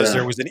 Brock Lesnar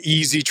Yeah. was an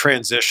easy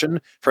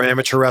transition from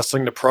amateur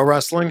wrestling to pro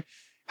wrestling.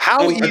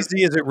 How Um, I,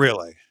 easy is it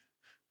really?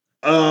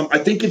 I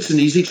think it's an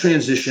easy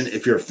transition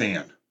if you're a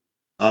fan.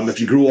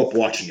 If you grew up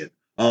watching it.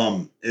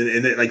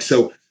 Like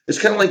so, it's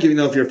kind of like if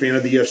you're a fan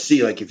of the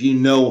UFC, like if you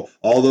know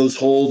all those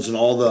holds and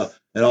all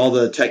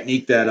the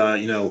technique that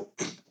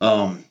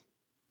um,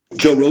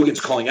 Joe Rogan's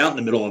calling out in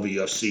the middle of a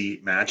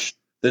UFC match,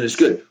 then it's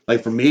good.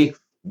 Like for me,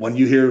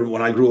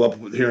 when I grew up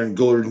hearing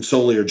Gordon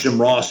Soley or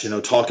Jim Ross,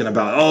 talking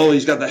about, oh,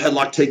 he's got the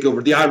headlock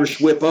takeover, the Irish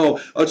whip, oh,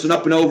 it's an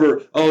up and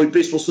over, oh,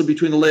 baseball slip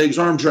between the legs,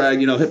 arm drag,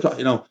 hip,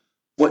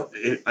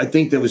 I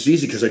think that was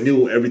easy because I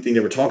knew everything they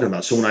were talking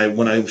about. So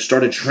when I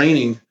started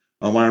training,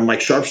 when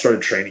Mike Sharp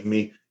started training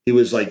me,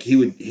 he's like, do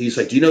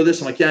you know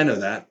this? I'm like, yeah, I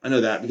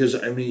know that because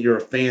I mean, you're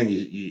a fan,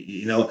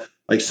 you know.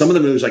 Like some of the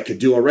moves I could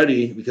do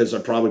already because I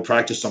probably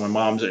practiced on my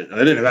mom's. I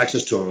didn't have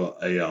access to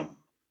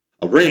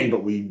a ring,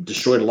 but we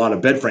destroyed a lot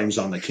of bed frames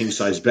on the king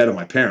size bed of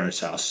my parents'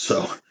 house.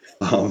 So,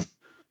 um,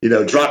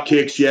 drop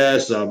kicks,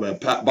 yes,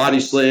 body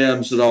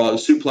slams and all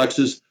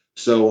suplexes.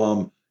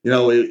 So,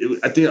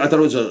 I thought it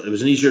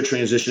was an easier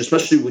transition,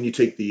 especially when you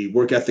take the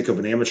work ethic of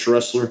an amateur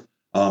wrestler.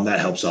 That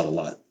helps out a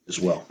lot as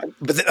well.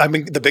 I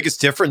mean, the biggest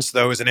difference,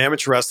 though, is in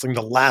amateur wrestling,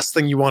 the last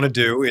thing you want to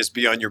do is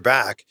be on your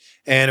back.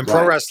 And in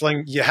pro Right.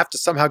 wrestling, you have to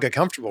somehow get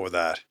comfortable with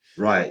that.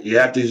 Right. You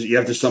have to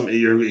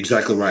you're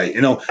exactly right.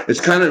 It's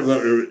kind of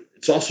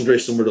it's also very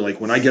similar to like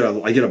when I get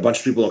a bunch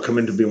of people that come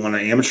in to be one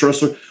an amateur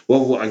wrestler.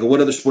 Well, I go,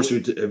 what other sports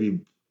have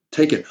you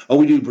taken? Oh,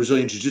 we do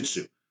Brazilian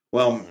jiu-jitsu.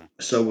 Well,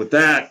 so with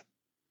that,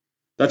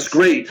 that's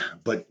great,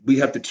 but we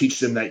have to teach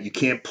them that you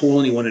can't pull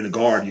anyone in a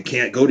guard. You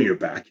can't go to your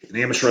back. In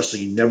amateur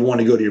wrestling, you never want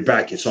to go to your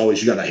back. It's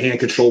always you got a hand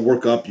control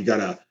workup. You got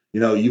to,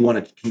 you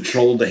want to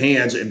control the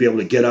hands and be able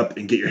to get up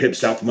and get your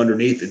hips out from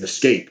underneath and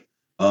escape.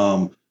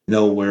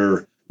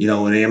 Where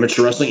in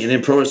amateur wrestling and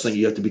in pro wrestling,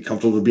 you have to be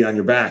comfortable to be on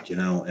your back.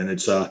 And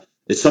it's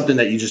something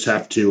that you just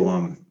have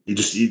to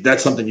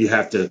that's something you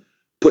have to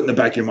put in the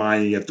back of your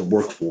mind and you have to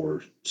work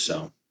for.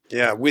 So.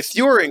 Yeah. With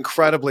your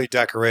incredibly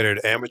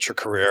decorated amateur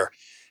career,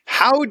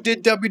 how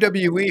did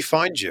WWE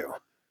find you?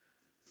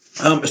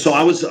 So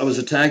I was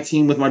a tag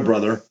team with my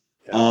brother,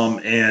 Yeah.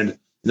 and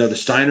the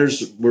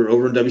Steiners were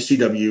over in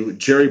WCW.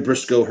 Jerry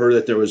Briscoe heard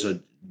that there was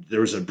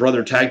a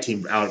brother tag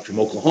team out from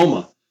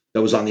Oklahoma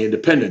that was on the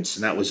Independence,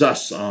 and that was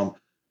us. And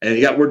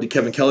he got word to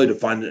Kevin Kelly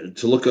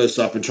to look us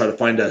up and try to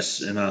find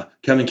us, and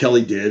Kevin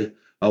Kelly did.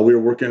 We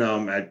were working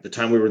at the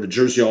time we were the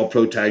Jersey All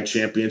Pro Tag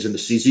Champions and the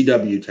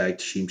CZW Tag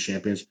Team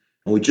Champions,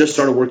 and we just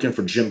started working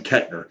for Jim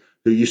Kettner,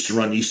 who used to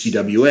run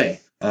ECWA,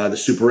 the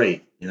Super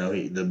 8.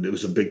 It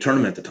was a big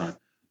tournament at the time.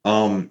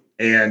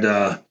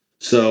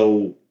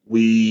 So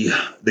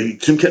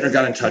Tim Kettner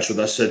got in touch with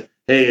us, said,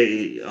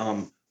 "Hey,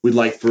 we'd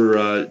like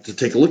to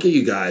take a look at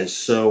you guys."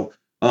 So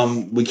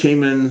we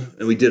came in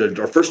and we did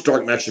our first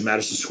dark match in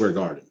Madison Square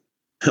Garden,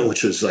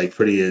 which was like That's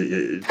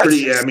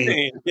pretty. I mean,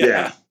 insane. Yeah.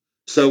 yeah.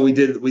 So we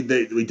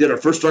did our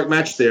first dark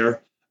match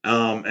there,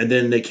 and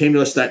then they came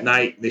to us that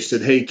night. And they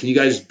said, "Hey, can you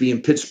guys be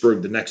in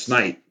Pittsburgh the next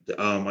night?"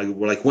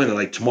 We're like, "When?" They're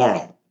like,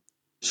 "Tomorrow."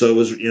 So it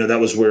was that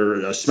was where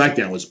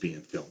SmackDown was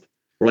being filmed.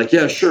 We're like,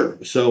 yeah, sure.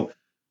 So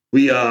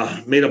we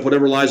made up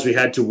whatever lies we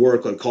had to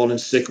work. Like called in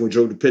sick and we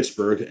drove to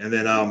Pittsburgh. And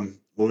then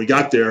when we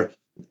got there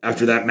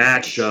after that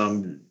match,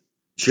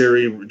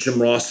 Jerry,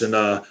 Jim Ross,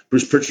 and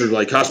Bruce Pritchard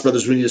like, Haas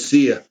brothers, we need to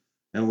see you.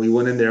 And we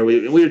went in there.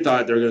 We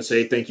thought they were going to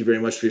say thank you very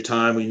much for your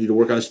time. We need to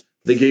work on this.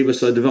 They gave us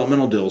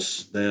developmental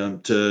deals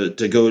to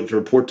go to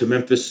report to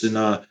Memphis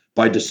and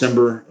by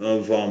December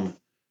of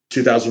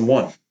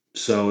 2001.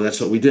 So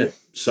that's what we did.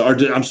 So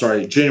I'm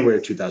sorry, January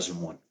of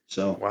 2001.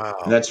 So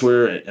Wow. that's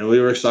where, and we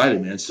were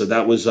excited, man. So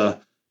that was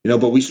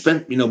but we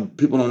spent,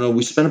 people don't know,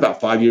 we spent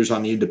about 5 years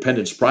on the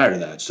independents prior to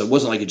that. So it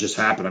wasn't like it just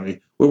happened. I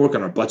mean, we're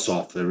working our butts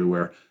off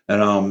everywhere.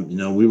 And,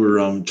 we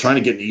were trying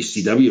to get an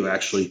ECW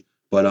actually,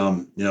 but,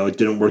 it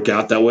didn't work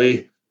out that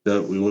way.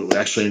 We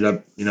actually ended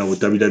up, with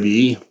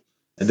WWE.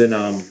 And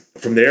then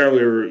from there,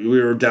 we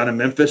were down in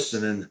Memphis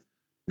and then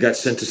got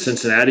sent to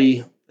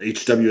Cincinnati,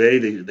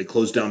 HWA. They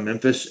closed down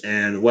Memphis.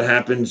 And what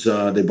happens?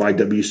 They buy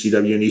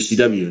WCW and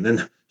ECW. And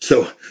then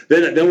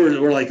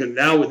we're like,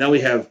 now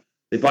we have,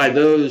 they buy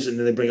those, and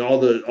then they bring all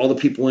the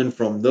people in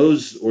from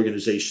those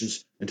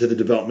organizations into the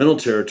developmental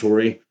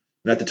territory.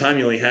 And at the time,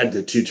 you only had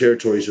the two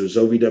territories. It was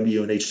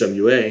OVW and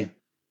HWA.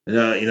 And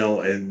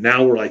and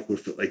now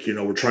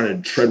we're trying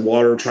to tread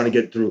water, trying to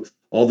get through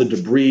all the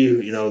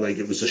debris. Like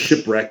it was a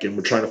shipwreck, and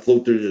we're trying to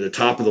float through to the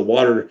top of the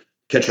water,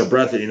 catch our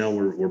breath. And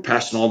we're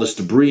passing all this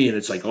debris, and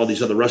it's like all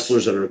these other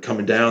wrestlers that are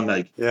coming down,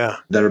 like Yeah.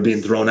 that are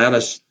being thrown at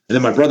us. And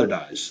then my brother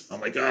dies.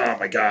 I'm like, oh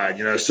my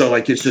god, So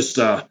like it's just.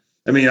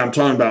 I'm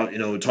talking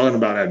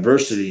about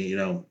adversity,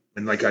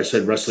 and like I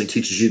said, wrestling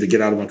teaches you to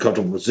get out of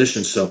uncomfortable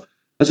positions. So I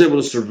was able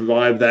to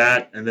survive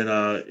that, and then,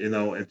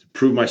 and to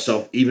prove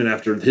myself even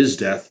after his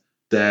death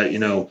that,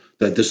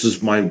 that this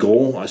is my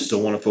goal. I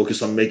still want to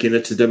focus on making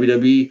it to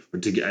WWE or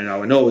to get,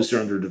 I know it's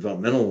under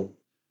developmental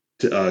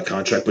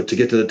contract, but to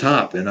get to the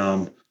top.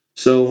 And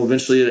so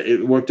eventually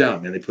it worked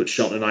out, man. They put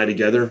Shelton and I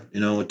together.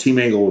 Team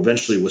Angle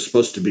eventually was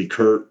supposed to be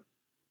Kurt,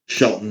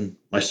 Shelton,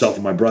 myself,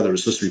 and my brother. It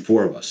was supposed to be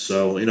four of us.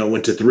 So,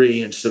 went to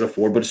three instead of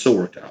four, but it still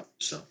worked out.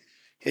 So,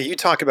 Yeah, you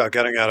talk about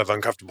getting out of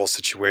uncomfortable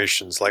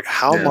situations. Like,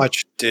 how yeah,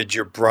 much did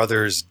your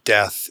brother's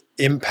death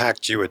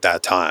impact you at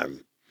that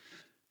time?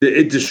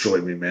 it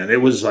destroyed me, man.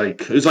 It was like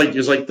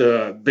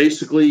the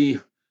basically,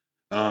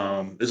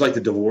 it's like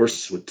the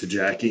divorce to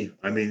Jackie.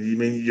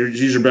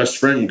 He's your best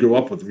friend. You grew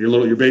up with him.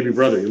 Your baby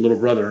brother, your little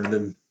brother, and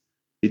then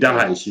he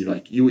dies.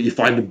 You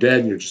find him dead,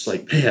 and you're just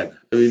like, man.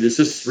 Is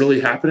this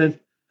really happening?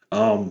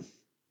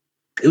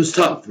 It was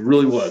tough. It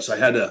really was. I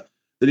had to.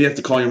 Then you have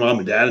to call your mom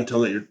and dad and tell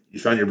them that you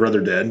found your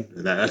brother dead,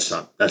 and that's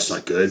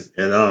not good.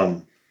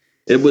 And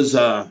it was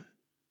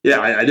yeah.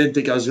 I didn't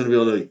think I was going to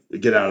be able to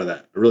get out of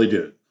that. I really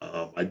didn't.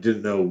 I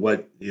didn't know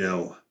what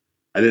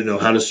I didn't know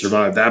how to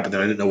survive that, but then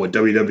I didn't know what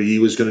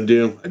WWE was going to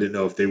do. I didn't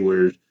know if they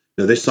were.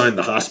 They signed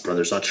the Haas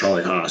brothers, not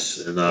Charlie Haas,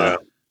 and Yeah.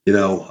 you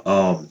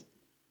know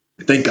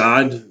thank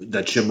God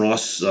that Jim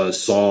Ross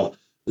saw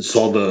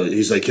the.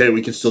 He's like, hey,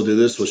 we can still do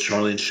this with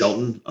Charlie and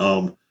Shelton.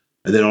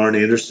 And then Arn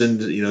Anderson,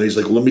 he's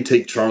like, well, let me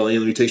take Charlie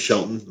and let me take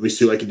Shelton. Let me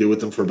see what I can do with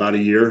them for about a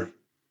year.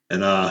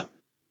 And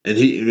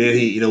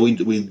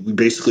we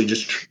basically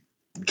just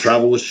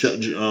travel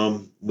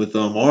with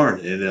Arn,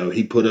 and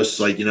he put us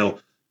like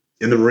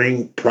in the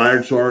ring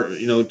prior to our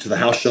to the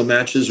house show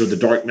matches or the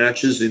dark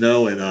matches, and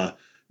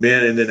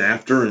man, and then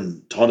after,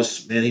 and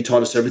he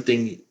taught us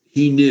everything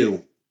he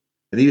knew,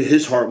 and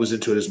his heart was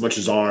into it as much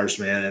as ours,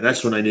 man. And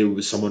that's when I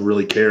knew someone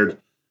really cared.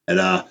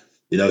 And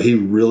he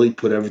really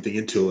put everything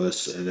into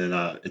us. And then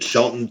at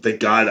Shelton, thank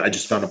God, I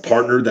just found a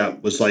partner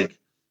that was like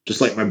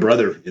just like my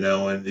brother,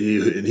 and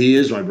he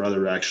is my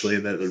brother actually,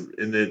 and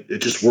it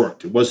just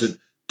worked. It wasn't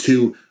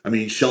too.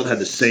 Shelton had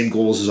the same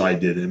goals as I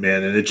did, and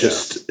man, and it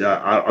just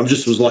I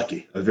just was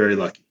lucky, very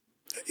lucky.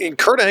 And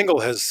Kurt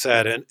Angle has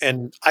said,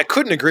 and I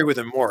couldn't agree with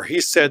him more.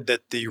 He said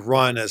that the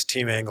run as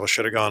Team Angle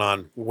should have gone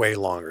on way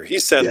longer. He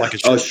said Yeah, like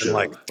it oh, should have been should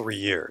like have. 3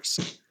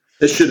 years.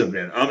 It should have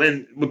been.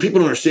 And what people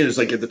don't understand is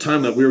like at the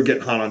time that we were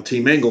getting hot on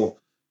Team Angle,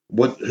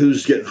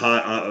 who's getting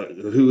hot,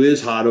 who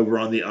is hot over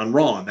on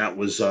Raw, and that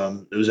was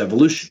it was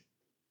Evolution.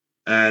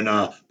 And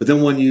but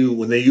then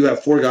you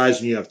have four guys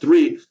and you have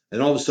three,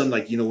 and all of a sudden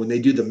like when they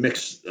do the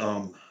mix,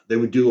 they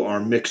would do our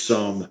mix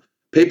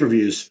pay per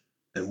views,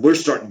 and we're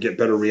starting to get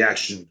better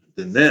reaction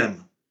than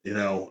them,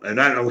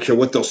 And I don't care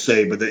what they'll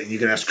say, but you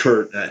can ask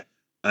Kurt,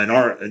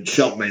 and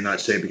Shelton may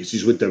not say it because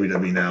he's with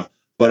WWE now,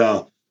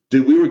 but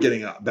dude, we were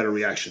getting a better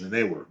reaction than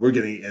they were. We're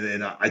getting,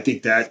 and I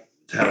think that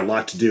had a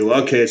lot to do.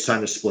 Okay, it's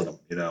time to split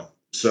them,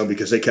 So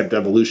because they kept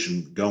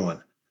Evolution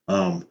going.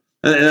 And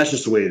that's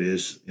just the way it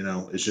is,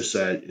 It's just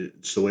that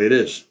it's the way it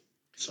is.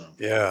 So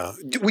Yeah.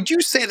 Would you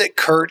say that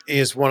Kurt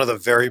is one of the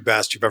very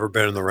best you've ever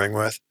been in the ring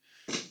with?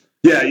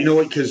 yeah, you know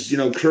what? Because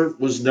Kurt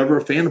was never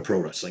a fan of pro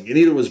wrestling, and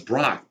neither was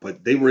Brock,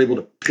 but they were able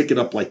to pick it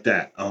up like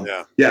that.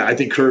 Yeah. Yeah, I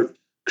think Kurt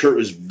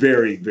was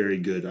very very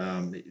good.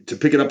 To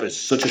pick it up in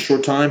such a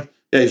short time,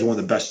 yeah, he's one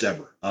of the best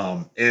ever.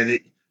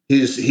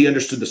 He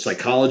understood the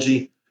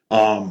psychology,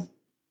 and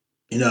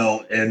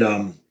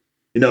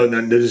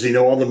Does he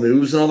know all the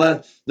moves and all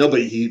that? No,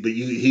 but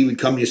he would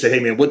come to you and say, "Hey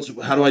man,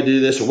 how do I do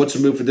this, or what's the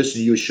move for this?"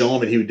 And you would show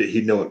him, and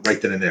he'd know it right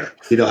then and there.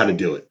 He'd know how to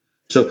do it.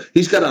 So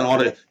he's got an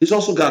audit. He's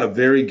also got a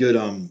very good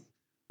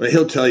But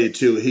he'll tell you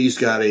too. He's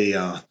got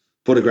a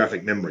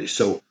photographic memory.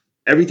 So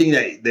everything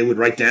that they would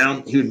write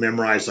down, he would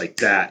memorize like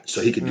that,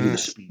 so he could do the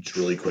speech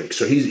really quick.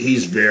 So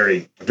he's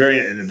very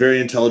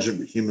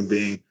intelligent human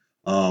being.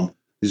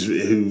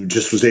 Who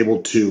just was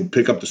able to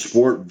pick up the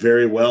sport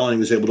very well, and he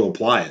was able to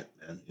apply it.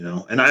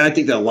 And I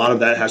think that a lot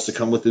of that has to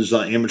come with his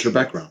amateur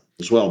background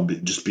as well,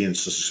 just being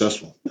so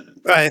successful.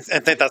 I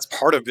think that's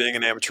part of being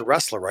an amateur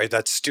wrestler, right?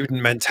 That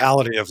student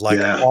mentality of like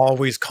Yeah,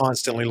 always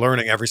constantly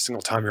learning every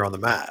single time you're on the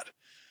mat.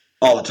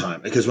 all the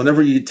time. Because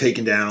whenever you're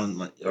taken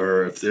down,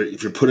 or if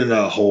you're put in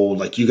a hold,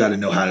 like you got to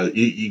know how to.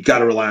 You got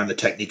to rely on the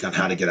technique on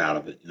how to get out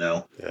of it.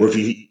 Or if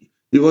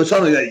it's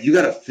something like that, you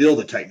got to feel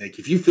the technique.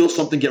 If you feel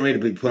something getting ready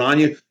to be put on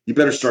you, you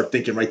better start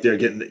thinking right there,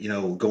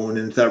 going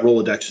into that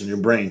Rolodex in your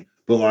brain.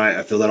 Boom! All right,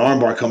 I feel that arm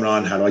bar coming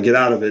on. How do I get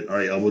out of it? All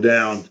right, elbow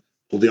down,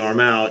 pull the arm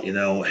out.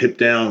 Hip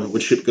down.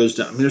 Which hip goes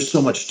down? I mean, there's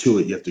so much to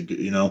it. You have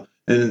to.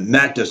 And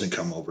that doesn't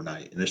come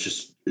overnight. And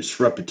it's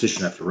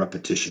repetition after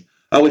repetition.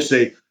 I always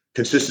say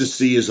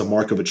consistency is a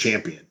mark of a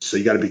champion. So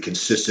you got to be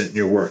consistent in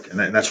your work, and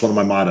that's one of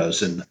my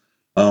mottos. And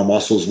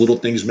also, those little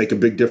things make a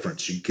big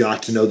difference. You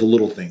got to know the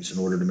little things in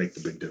order to make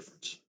the big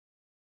difference.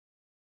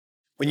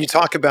 When you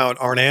talk about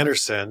Arn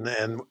Anderson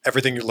and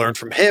everything you learned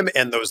from him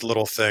and those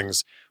little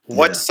things,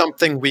 what's Yeah.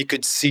 something we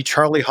could see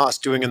Charlie Haas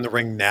doing in the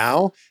ring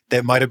now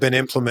that might have been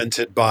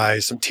implemented by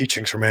some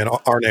teachings from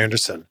Arn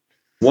Anderson?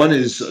 One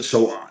is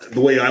the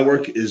way I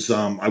work is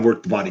I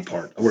work the body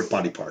part. I work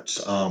body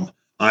parts. And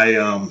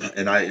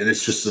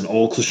it's just an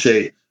old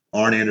cliche.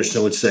 Arn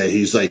Anderson would say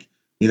he's like,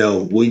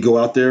 we go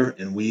out there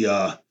and we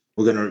are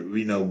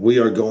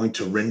going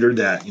to render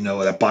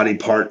that body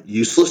part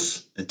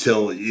useless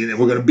until we're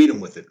going to beat him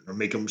with it or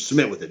make him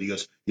submit with it. He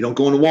goes, you don't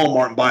go into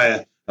Walmart and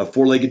buy a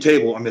four-legged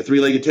table. I mean, a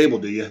three-legged table,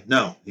 do you?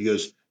 No. He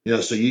goes,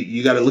 so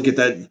you got to look at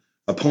that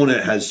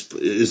opponent has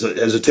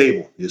a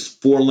table. He has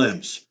four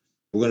limbs.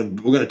 We're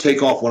gonna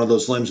take off one of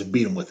those limbs and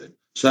beat him with it.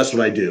 So that's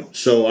what I do.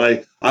 So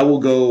I will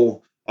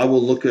go. I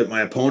will look at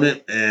my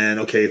opponent and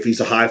okay, if he's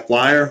a high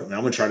flyer, I'm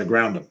gonna try to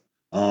ground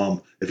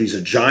him. If he's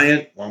a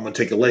giant, well, I'm gonna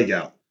take a leg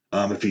out.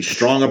 If he's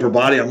strong upper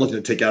body, I'm looking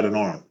to take out an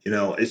arm.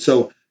 It's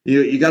so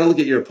you got to look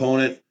at your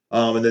opponent,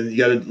 and then you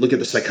got to look at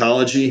the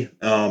psychology.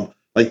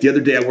 Like the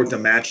other day, I worked a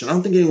match, and I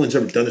don't think anyone's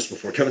ever done this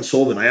before. Kevin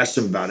Sullivan, I asked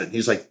him about it, and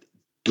he's like,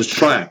 "Let's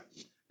try it."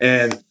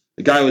 And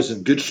the guy was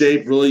in good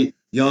shape, really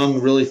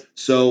young, really.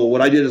 So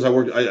what I did is I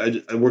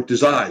worked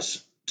his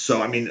eyes.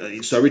 So I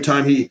mean, so every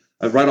time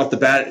right off the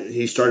bat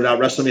he started out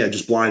wrestling me, I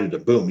just blinded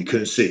him. Boom, he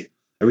couldn't see.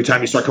 Every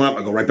time he started coming up,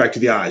 I go right back to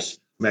the eyes.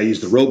 I mean, I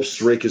use the ropes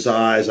to rake his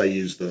eyes. I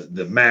use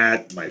the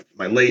mat,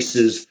 my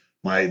laces,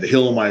 the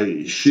heel of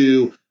my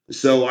shoe.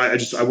 So I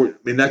work.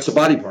 I mean, that's a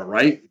body part,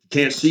 right? You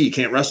can't see, you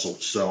can't wrestle.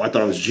 So I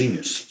thought I was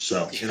genius.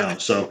 So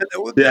so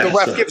The yeah,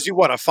 ref so gives you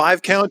what, a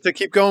 5 count to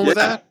keep going with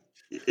yeah. that?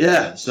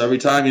 Yeah, so every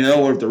time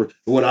or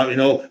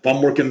if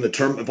I'm working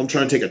if I'm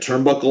trying to take a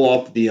turnbuckle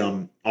off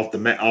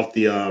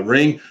the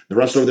ring, the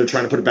wrestler over there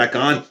trying to put it back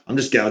on, I'm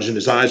just gouging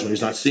his eyes when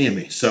he's not seeing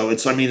me. So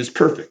it's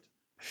perfect.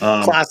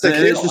 Classic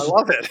And it's heel. I just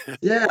love it.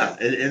 yeah,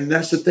 and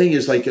that's the thing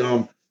is like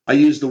I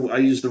use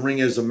the ring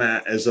as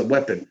a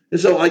weapon. And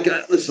so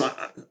listen,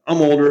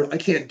 I'm older. I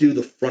can't do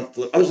the front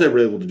flip. I was never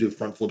able to do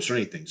front flips or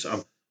anything.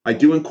 So I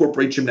do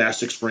incorporate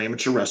gymnastics for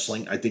amateur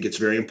wrestling. I think it's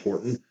very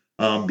important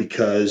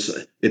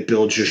because it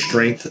builds your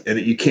strength, and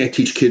you can't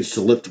teach kids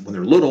to lift when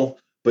they're little,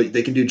 but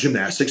they can do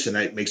gymnastics, and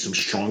that makes them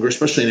stronger,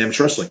 especially in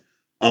amateur wrestling.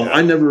 Yeah.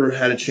 I never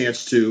had a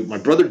chance to. My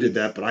brother did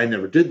that, but I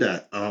never did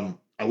that.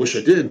 I wish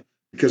I did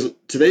because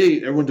today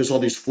everyone does all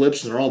these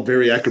flips, and they're all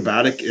very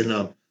acrobatic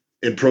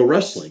in pro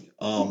wrestling.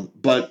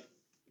 But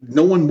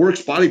no one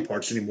works body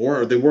parts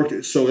anymore, or they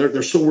work so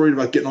they're so worried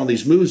about getting all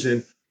these moves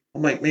in.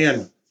 I'm like,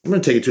 man, I'm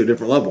going to take it to a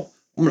different level.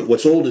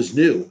 What's old is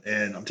new,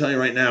 and I'm telling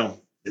you right now,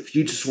 if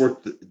you just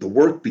work the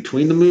work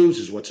between the moves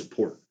is what's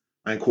important.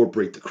 I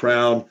incorporate the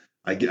crowd.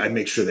 I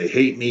make sure they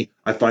hate me.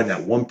 I find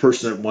that one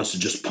person that wants to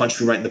just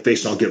punch me right in the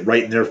face, and I'll get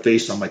right in their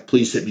face. I'm like,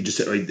 please hit me. Just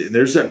hit right. And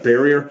there's that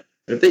barrier.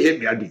 And if they hit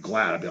me, I'd be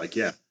glad. I'd be like,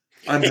 yeah.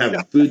 I'm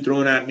having food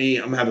thrown at me.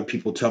 I'm having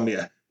people tell me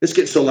it's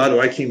getting so loud.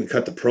 I can't even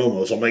cut the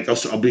promos. I'm like,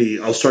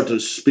 I'll start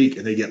to speak,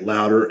 and they get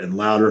louder and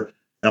louder.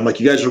 And I'm like,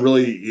 you guys are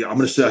really. I'm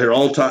going to sit out here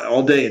all the time,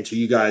 all day until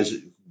you guys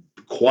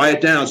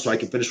quiet down so I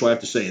can finish what I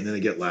have to say, and then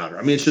they get louder.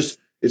 I mean,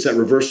 it's that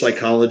reverse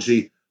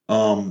psychology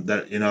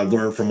that I've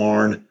learned from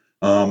Arn,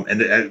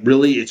 and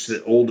really it's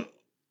the old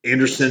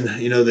Anderson.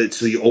 That's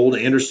the old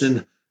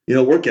Anderson.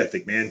 Work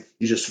ethic, man.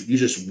 You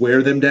just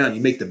wear them down. You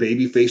make the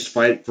baby face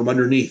fight from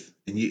underneath,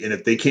 and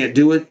if they can't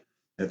do it,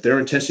 if their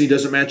intensity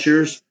doesn't match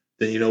yours,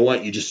 then you know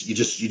what? You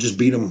just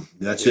beat them.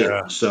 That's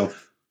Yeah. it. So.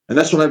 And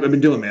that's what I've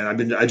been doing,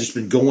 man. I just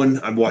been going.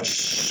 I've watched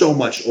so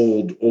much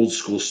old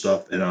school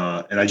stuff, and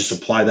I just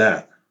apply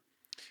that.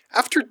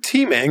 After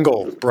Team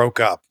Angle broke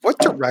up, what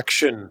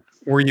direction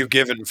were you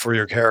given for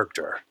your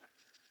character?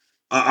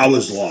 I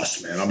was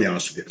lost, man. I'll be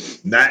honest with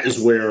you. That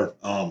is where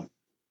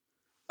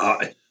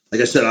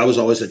like I said, I was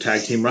always a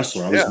tag team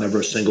wrestler. I was never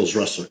a singles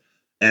wrestler.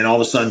 And all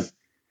of a sudden,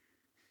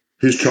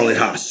 who's Charlie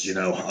Haas?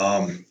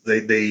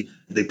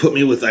 They put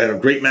me with. I had a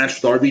great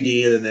match with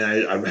RVD, and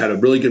then I had a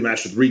really good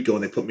match with Rico,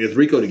 and they put me with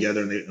Rico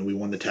together, and we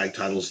won the tag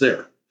titles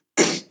there.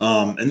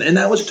 And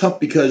that was tough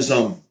because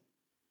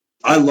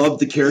I loved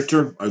the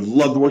character. I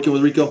loved working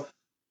with Rico.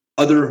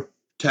 Other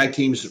tag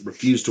teams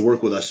refused to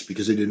work with us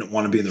because they didn't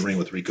want to be in the ring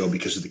with Rico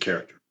because of the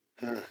character,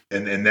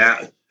 and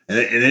that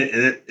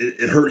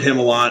it hurt him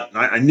a lot.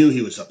 I knew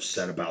he was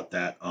upset about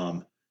that.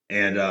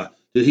 And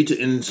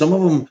and some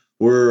of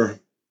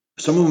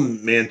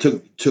them, man,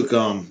 took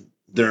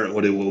their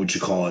what would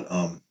you call it?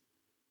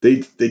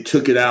 They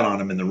took it out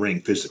on him in the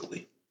ring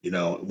physically,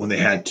 when they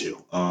had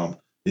to.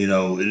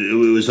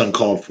 It was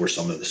uncalled for,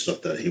 some of the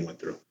stuff that he went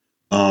through.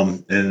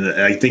 And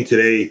I think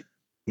today,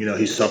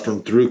 he's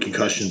suffering through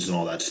concussions and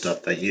all that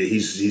stuff. That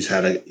he's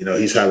had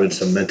he's having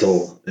some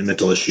mental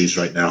issues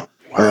right now.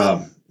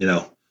 Wow.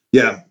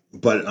 Yeah,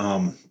 but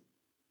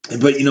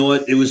you know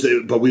what?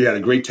 But we had a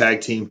great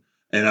tag team,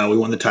 and we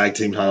won the tag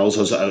team titles.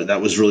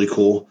 That was really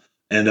cool.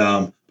 And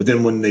but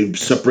then when they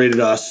separated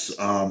us,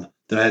 then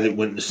I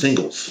went into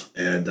singles,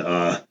 and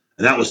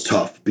that was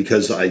tough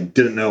because I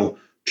didn't know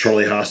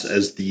Charlie Haas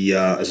as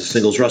a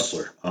singles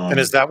wrestler. And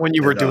is that when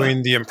you were And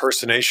doing the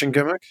impersonation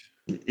gimmick?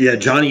 Yeah,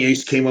 Johnny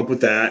Ace came up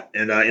with that,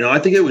 and I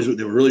think they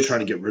were really trying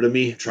to get rid of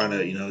me,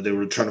 they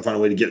were trying to find a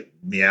way to get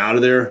me out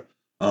of there.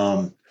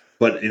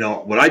 But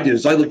what I did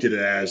is I looked at it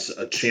as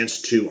a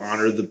chance to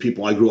honor the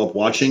people I grew up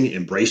watching,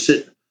 embrace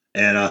it,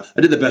 and I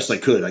did the best I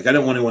could. Like I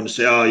didn't want anyone to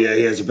say, "Oh yeah,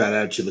 he has a bad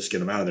attitude, let's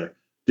get him out of there."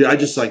 Dude, I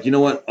just like, you know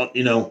what,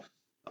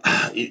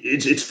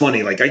 it's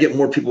funny. Like I get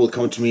more people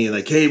coming to me and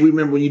like, "Hey, we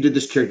remember when you did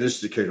this character, this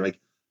is the character." Like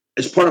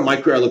as part of my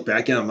career, I look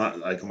back and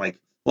I'm like,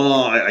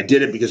 well, I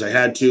did it because I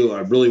had to.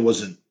 I really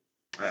wasn't.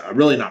 I'm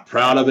really not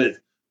proud of it,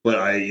 but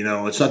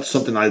it's not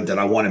something that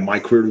I wanted my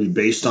career to be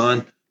based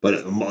on.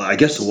 But I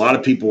guess a lot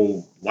of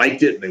people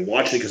liked it and they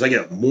watched it because I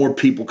get more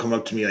people come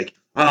up to me like,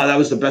 "Oh, that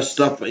was the best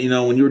stuff," when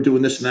you were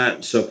doing this and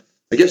that. So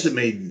I guess it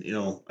made,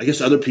 I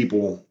guess other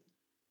people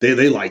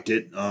they liked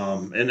it,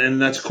 and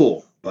that's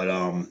cool. But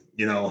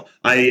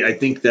I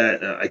think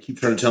that I keep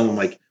trying to tell them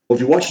like, well,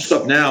 if you watch the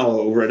stuff now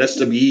over at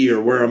SWE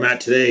or where I'm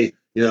at today,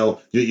 you'll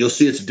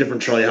see it's a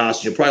different Charlie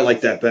Haas. You'll probably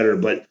like that better,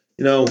 but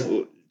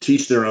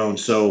teach their own.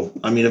 So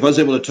I mean, if I was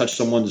able to touch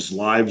someone's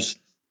lives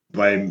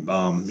by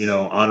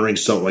honoring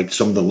some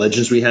of the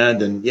legends we had,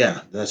 then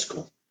yeah, that's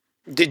cool.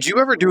 Did you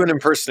ever do an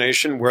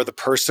impersonation where the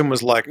person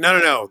was like, no,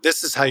 no, no,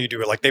 this is how you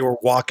do it? Like they were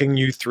walking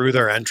you through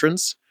their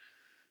entrance?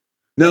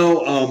 No,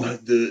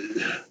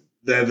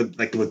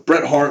 like with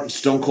Bret Hart and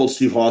Stone Cold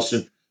Steve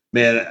Austin,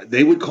 man,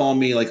 they would call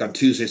me like on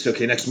Tuesday, say,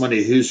 okay, next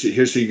Monday, here's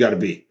who you got to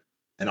be,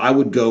 and I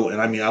would go,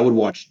 and I mean, I would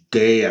watch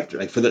day after,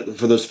 like for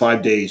those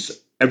 5 days,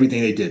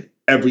 everything they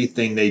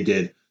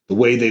did, the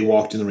way they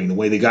walked in the ring, the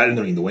way they got in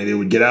the ring, the way they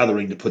would get out of the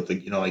ring to put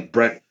the, like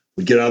Bret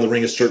would get out of the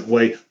ring a certain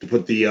way to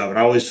put the, and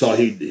I always saw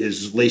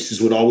his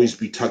laces would always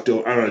be tucked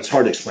over. I don't know, it's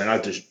hard to explain. I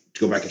have to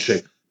go back and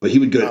check, but he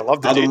would I get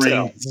love the out of the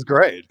detail. ring This is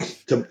great.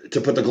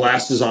 to put the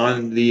glasses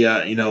on the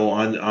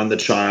on the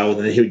child,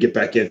 and then he would get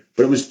back in.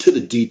 But it was to the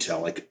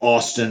detail, like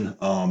Austin.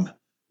 Man.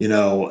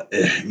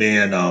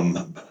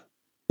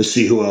 Let's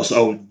see who else.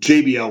 Oh,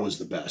 JBL was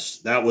the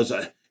best. That was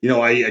I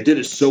did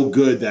it so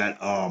good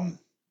that I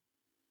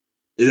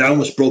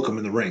almost broke him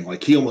in the ring.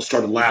 Like he almost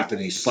started laughing.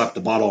 And he slapped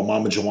the bottle of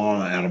Mama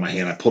Joanna out of my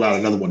hand. I pulled out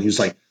another one. He was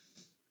like,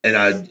 and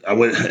I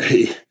went.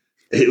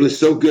 It was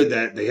so good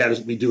that they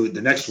had me do it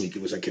the next week.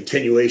 It was a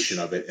continuation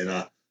of it, and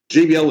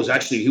JBL was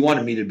actually he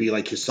wanted me to be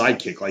like his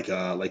sidekick, like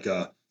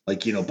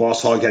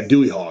Boss Hog had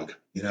Dewey Hog,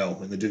 in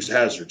the Dukes of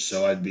Hazzard.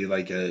 So I'd be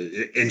like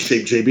a in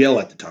shape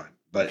JBL at the time,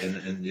 but and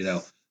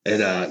him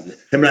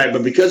and I,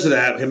 but because of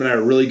that, him and I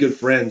are really good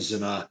friends,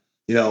 and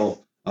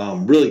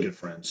really good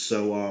friends.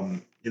 So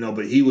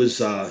but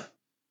he's a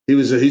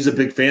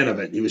big fan of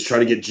it. He was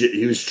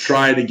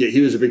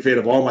a big fan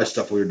of all my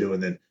stuff we were doing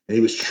then, and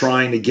he was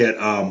trying to get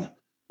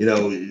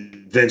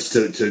Vince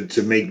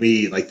to make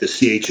me like the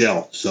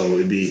CHL. So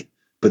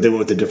but they went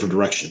with a different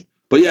direction.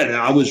 But yeah,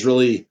 I was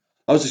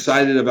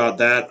excited about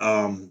that.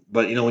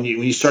 But when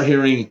you start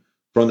hearing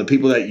from the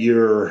people that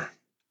you're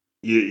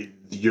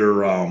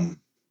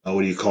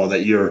what do you call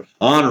that, you're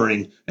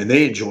honoring, and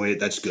they enjoy it,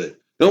 that's good.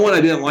 The one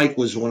I didn't like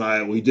was when I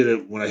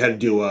had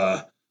to do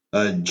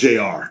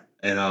JR,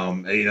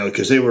 and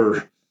because I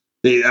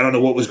don't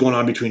know what was going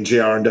on between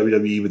JR and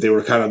WWE, but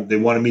they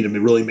wanted me to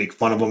really make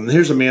fun of them. And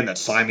here's a man that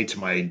signed me to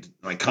my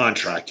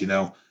contract,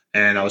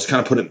 and I was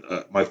kind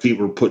of my feet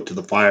were put to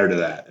the fire to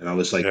that, and I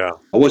was like, Yeah.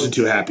 I wasn't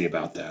too happy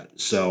about that.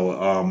 So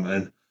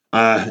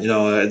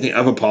I think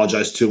I've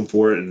apologized to him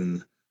for it,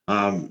 and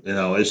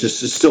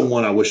it's still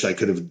one I wish I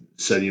could have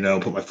said,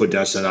 put my foot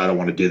down, said I don't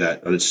want to do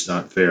that. It's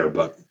not fair,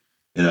 but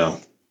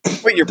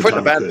Wait, you're at the put in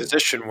a time I bad could.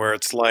 position where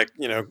it's like,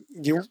 you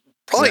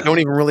probably Yeah. don't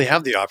even really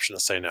have the option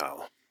to say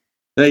no.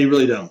 No, you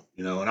really don't.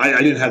 And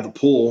I didn't have the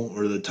pull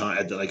or the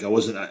time. Like I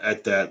wasn't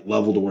at that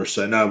level to where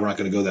say, no, we're not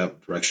going to go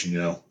that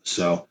direction.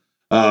 So,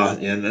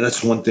 and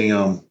that's one thing.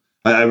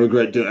 I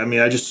regret doing. I mean,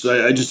 I just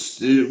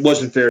it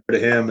wasn't fair to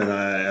him, and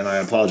I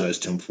apologize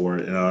to him for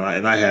it. And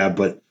I have,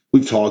 but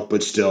we've talked,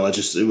 but still,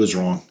 it was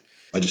wrong.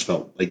 I just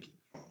felt like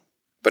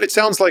But it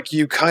sounds like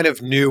you kind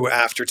of knew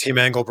after Team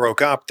Angle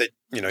broke up that,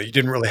 you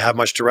didn't really have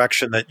much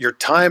direction, that your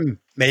time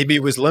maybe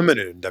was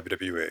limited in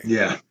WWE.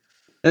 yeah,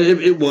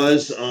 it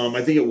was.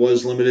 I think it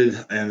was limited,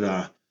 and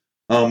I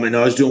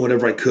was doing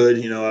whatever I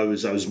could. I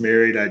was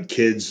married, I had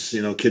kids.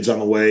 Kids on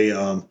the way.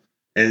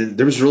 And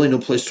there was really no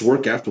place to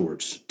work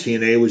afterwards.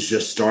 TNA was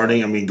just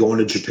starting. I mean, going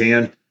to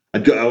Japan.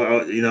 I'd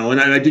go,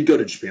 and I did go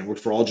to Japan. Worked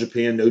for All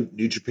Japan, no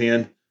New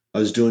Japan. I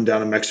was doing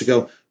down in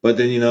Mexico. But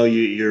then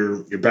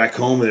you're back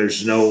home.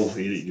 There's no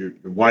your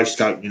wife's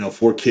got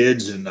 4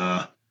 kids, and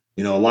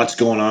lots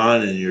going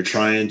on, and you're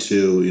trying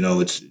to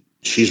it's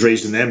she's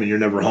raising them, and you're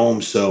never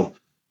home. So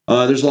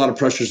there's a lot of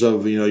pressures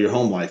of your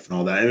home life and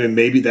all that. I mean,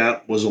 maybe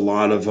that was a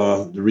lot of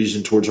the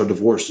reason towards our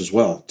divorce as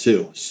well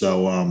too.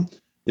 So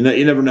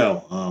you never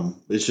know.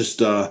 It's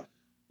just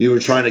you were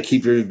trying to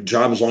keep your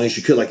job as long as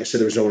you could. Like I said,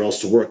 there was nowhere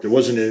else to work. There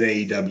wasn't an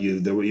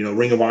AEW. There were,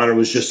 Ring of Honor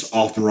was just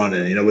off and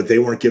running. But they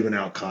weren't giving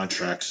out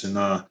contracts, and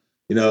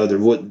there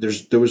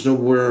was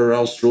nowhere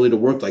else really to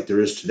work like there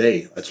is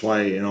today. That's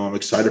why I'm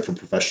excited for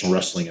professional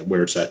wrestling and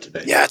where it's at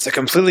today. Yeah, it's a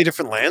completely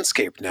different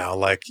landscape now.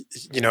 Like,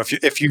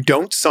 if you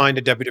don't sign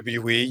to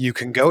WWE, you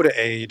can go to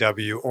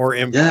AEW or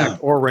Impact Yeah,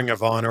 or Ring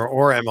of Honor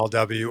or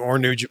MLW or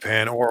New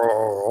Japan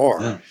or.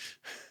 yeah.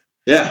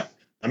 Yeah,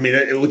 I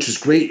mean, which is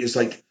great. Is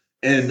like,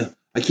 and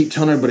I keep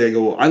telling everybody, I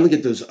go, I look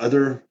at those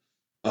other,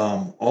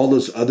 all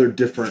those other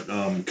different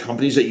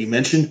companies that you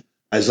mentioned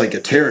as like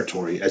a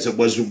territory, as it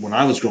was when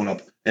I was growing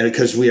up, and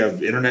because we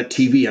have internet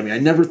TV. I mean, I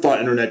never thought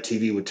internet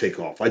TV would take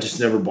off. I just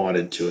never bought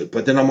into it.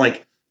 But then I'm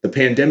like, the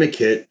pandemic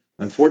hit,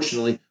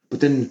 unfortunately. But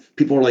then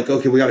people were like,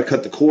 okay, we got to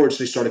cut the cord, so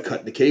they started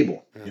cutting the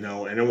cable, and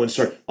everyone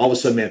started all of a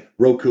sudden, man,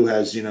 Roku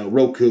has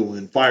Roku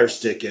and Fire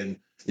Stick and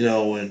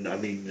I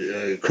mean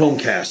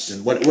Chromecast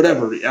and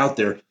whatever out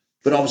there.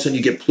 But all of a sudden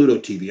you get Pluto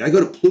TV. I go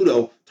to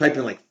Pluto, type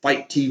in like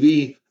Fight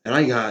TV,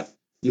 and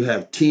you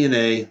have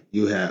TNA,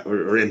 you have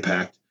or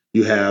Impact,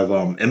 you have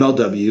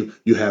MLW,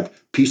 you have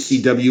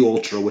PCW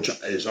Ultra, which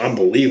is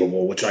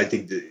unbelievable. Which I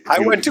think that I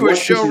went if you to a watch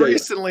show PCW,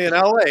 recently in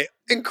LA.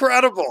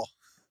 Incredible.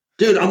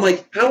 dude, I'm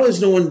like, how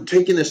is no one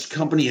taking this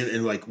company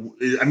and like,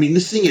 I mean,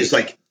 this thing is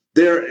like,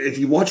 they're if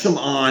you watch them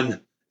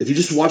on, if you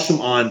just watch them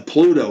on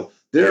Pluto,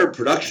 their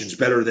production's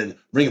better than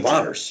Ring of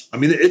Honors. I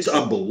mean, it's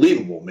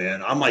unbelievable,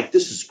 man. I'm like,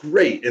 this is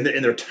great, and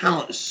their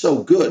talent is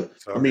so good. I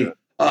So good. mean,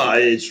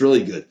 it's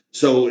really good.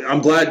 So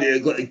I'm glad.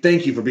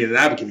 Thank you for being an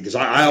advocate because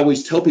I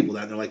always tell people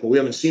that and they're like, well, we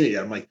haven't seen it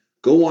yet. I'm like,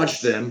 go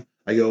watch them.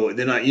 I go,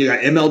 you got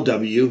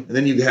MLW, and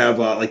then you have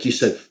like you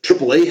said,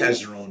 AAA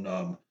has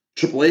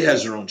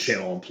their own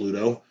channel on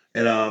Pluto.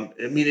 And I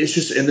mean, it's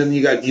just, and then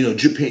you got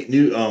Japan,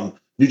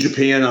 New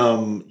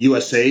Japan,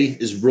 USA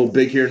is real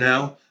big here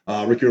now.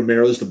 Ricky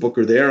Romero is the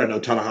booker there. I know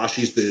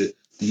Tanahashi's the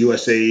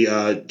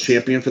USA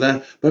champion for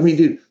that. But I mean,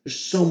 dude, there's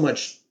so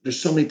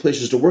many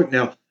places to work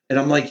now. And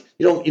I'm like,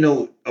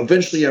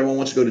 eventually everyone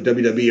wants to go to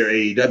WWE or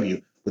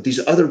AEW, but these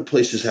other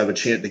places have a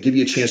chance. They give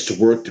you a chance to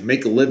work, to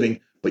make a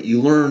living, but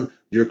you learn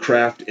your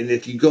craft. And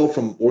if you go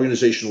from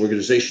organization to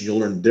organization, you'll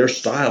learn their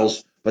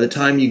styles. By the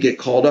time you get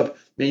called up,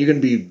 man, you're going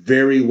to be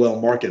very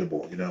well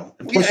marketable, And Yeah,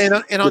 plus,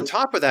 and on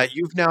top of that,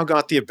 you've now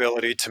got the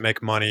ability to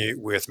make money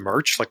with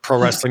merch. Like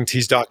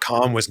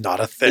ProWrestlingTees.com was not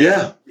a thing,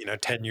 yeah,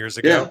 10 years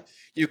ago. yeah,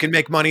 You can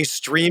make money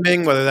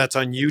streaming, whether that's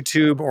on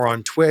YouTube or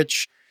on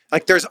Twitch.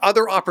 Like there's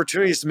other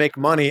opportunities to make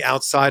money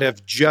outside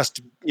of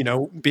just,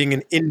 being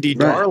an indie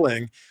right,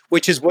 darling,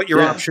 which is what your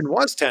yeah, option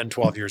was 10,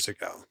 12 years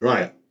ago.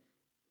 right,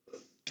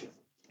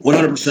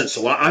 100%.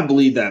 So I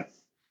believe that.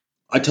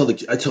 I tell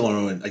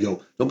everyone, I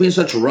go, don't be in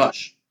such a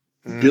rush.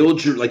 Mm,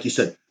 Build your, like you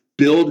said,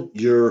 build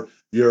your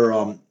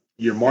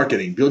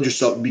marketing. Build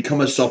yourself,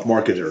 become a self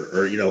marketer,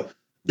 or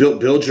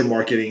build your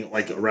marketing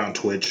like around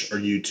Twitch or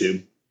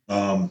YouTube.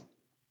 Um,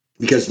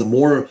 because the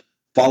more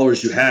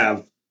followers you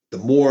have, the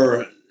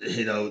more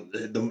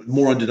the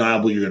more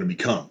undeniable you're going to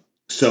become.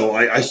 So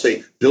I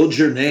say build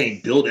your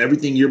name, build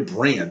everything your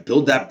brand,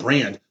 build that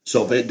brand.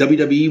 So if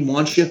WWE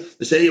wants you,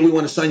 they say, hey, we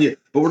want to sign you,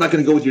 but we're not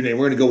going to go with your name.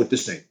 We're going to go with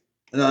this name.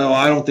 No,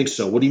 I don't think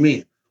so. What do you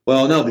mean?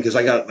 Well, no, because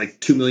I got like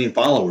 2 million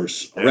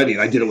followers yeah. already,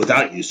 and I did it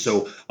without you.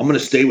 So I'm going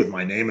to stay with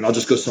my name, and I'll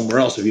just go somewhere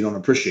else if you don't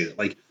appreciate it.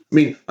 Like, I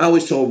mean, I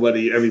always tell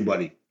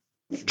everybody,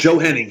 Joe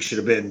Henning should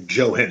have been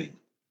Joe Henning.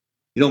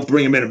 You don't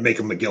bring him in and make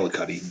him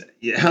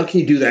McGillicuddy. How can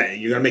you do that?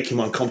 You're gonna make him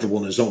uncomfortable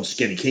in his own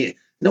skin. He can't.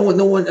 No one.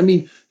 No one. I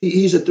mean,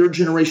 he's a third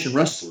generation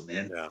wrestler,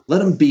 man. Yeah.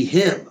 Let him be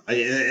him.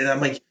 And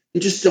I'm like,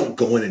 you just don't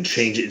go in and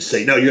change it and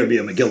say, no, you're gonna be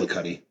a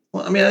McGillicuddy.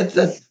 Well, I mean,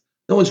 that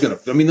no one's gonna.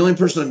 I mean, the only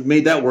person that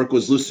made that work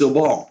was Lucille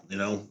Ball.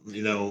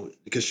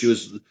 Because she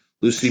was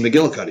Lucy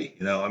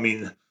McGillicuddy. I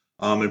mean,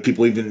 and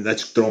people even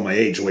that's throwing my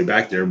age way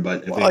back there.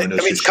 But if Well, I anyone mean, knows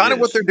who it's she kind of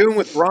what is, they're doing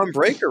with Braun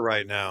Breaker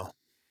right now.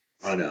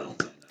 I know.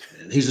 Man.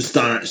 He's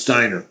a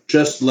Steiner.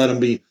 Just let him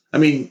be. I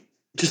mean,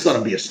 just let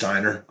him be a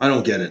Steiner. I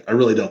don't get it. I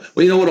really don't.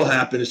 Well, you know what'll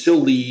happen is he'll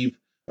leave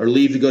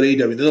to go to AEW.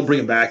 Then they'll bring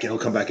him back and he'll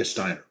come back as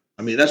Steiner.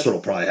 I mean, that's what'll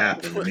probably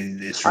happen. I mean,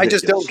 it's I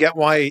just don't ridiculous. get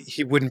why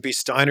he wouldn't be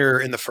Steiner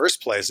in the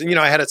first place. And,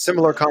 I had a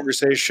similar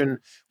conversation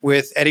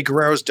with Eddie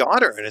Guerrero's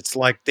daughter, and it's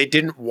like they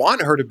didn't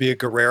want her to be a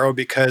Guerrero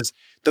because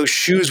those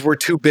shoes were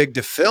too big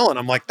to fill. And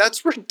I'm like,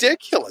 that's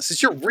ridiculous.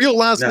 It's your real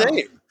last No,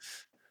 name.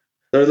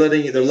 they're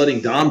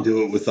letting Dom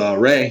do it with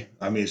Ray.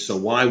 I mean, so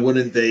why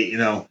wouldn't they?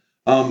 I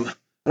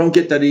don't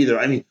get that either.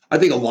 I mean, I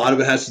think a lot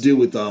of it has to do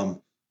with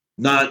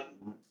not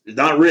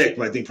not Rick,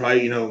 but I think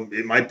probably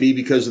it might be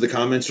because of the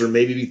comments, or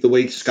maybe the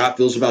way Scott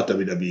feels about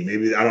WWE.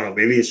 Maybe I don't know.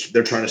 Maybe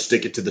they're trying to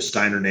stick it to the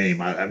Steiner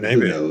name. I mean, who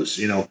Maybe. knows?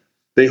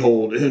 They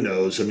hold. Who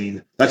knows? I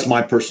mean, that's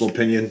my personal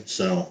opinion.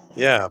 So,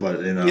 Yeah. but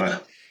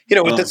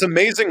With this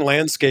amazing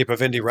landscape of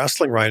indie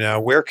wrestling right now,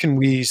 where can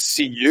we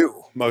see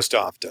you most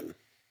often?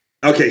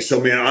 Okay, so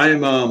man,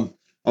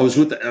 I was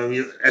with the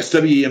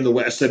SWE. I'm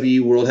the SWE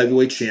World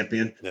Heavyweight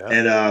Champion, Yeah.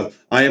 and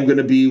I am going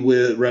to be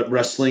with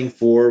wrestling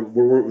for.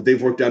 They've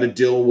worked out a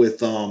deal with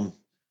Tom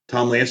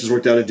Lance has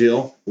worked out a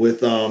deal with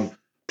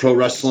pro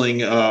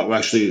wrestling.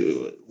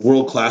 Actually,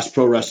 World Class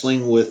Pro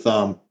Wrestling with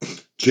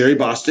Jerry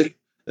Bostic,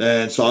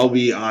 and so I'll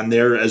be on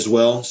there as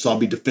well. So I'll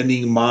be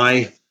defending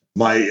my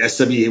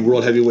SWE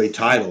World Heavyweight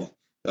title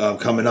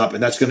coming up,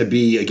 and that's going to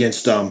be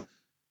against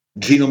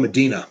Gino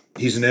Medina.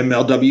 He's an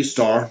MLW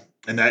star,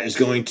 and that is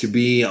going to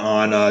be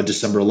on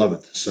December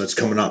 11th. So it's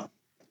coming up.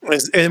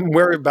 And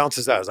whereabouts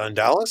is that? Is that in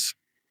Dallas?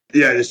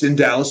 Yeah, it's in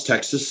Dallas,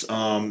 Texas.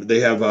 They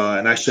have,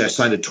 and actually, I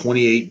signed a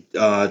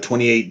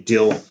 28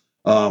 deal.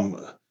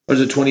 There's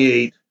a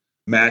 28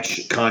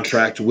 match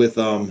contract with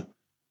World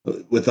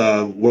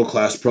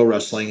Class Pro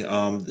Wrestling.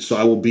 So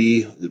I will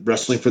be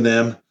wrestling for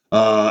them.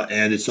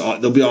 And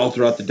they'll be all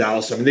throughout the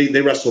Dallas. I mean,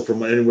 they wrestle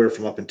from anywhere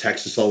from up in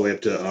Texas all the way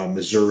up to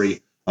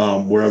Missouri,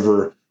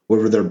 wherever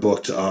they're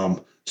booked.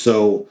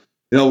 So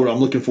I'm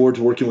looking forward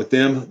to working with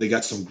them. They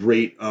got some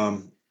great.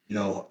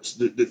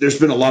 There's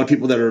been a lot of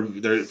people that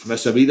are from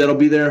SWE that'll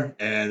be there,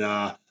 and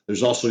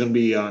there's also going to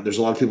be there's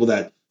a lot of people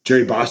that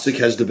Jerry Bostic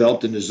has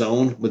developed in his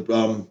own with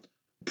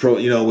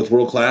with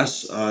World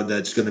Class.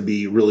 That's going to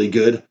be really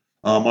good.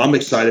 I'm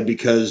excited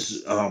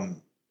because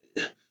I'm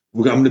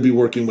going to be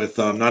working with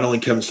not only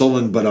Kevin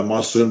Sullivan, but I'm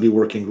also going to be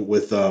working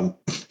with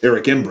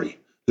Eric Embry,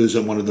 who's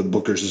one of the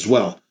bookers as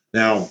well.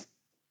 Now,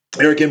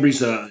 Eric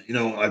Embry's,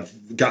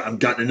 I've gotten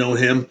to know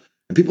him,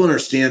 and people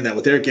understand that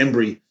with Eric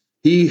Embry,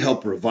 he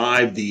helped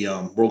revive the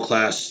world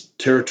class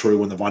territory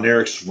when the Von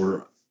Erichs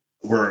were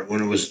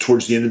when it was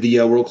towards the end of the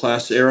world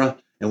class era,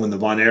 and when the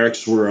Von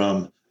Erichs were,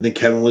 I think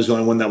Kevin was the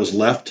only one that was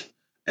left,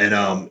 and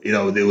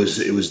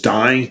it was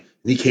dying,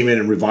 and he came in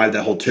and revived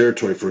that whole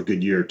territory for a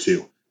good year or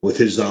two with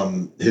his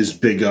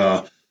big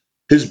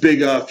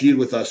feud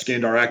with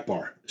Skandar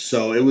Akbar.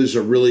 So it was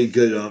a really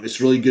good.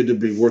 It's really good to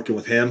be working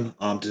with him.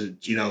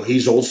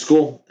 He's old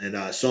school,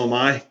 and so am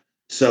I.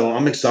 So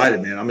I'm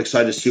excited, man. I'm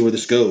excited to see where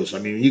this goes. I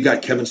mean, you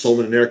got Kevin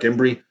Sullivan and Eric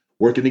Embry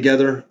working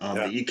together.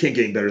 Yeah. You can't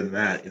get any better than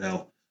that.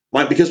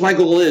 Because my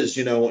goal is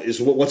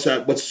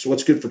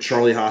what's good for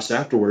Charlie Haas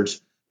afterwards.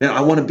 Man,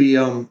 I want to be.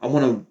 I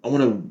want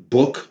to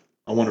book.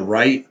 I want to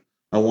write.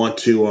 I want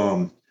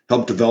to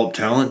help develop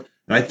talent.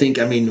 And I think,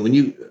 I mean, when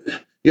you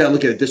gotta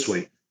look at it this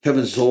way.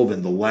 Kevin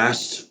Sullivan,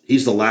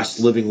 he's the last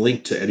living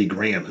link to Eddie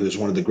Graham, who's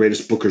one of the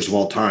greatest bookers of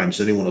all time.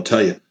 So anyone will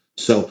tell you.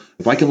 So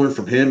if I can learn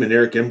from him and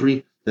Eric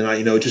Embry, then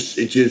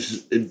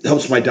it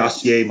helps my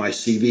dossier, my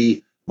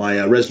CV,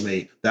 my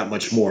resume that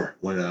much more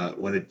when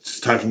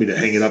it's time for me to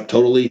hang it up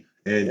totally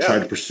and try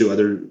to pursue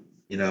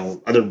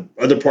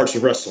other parts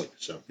of wrestling.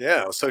 So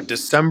Yeah. So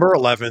December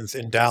 11th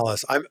in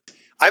Dallas. I'm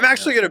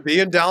actually going to be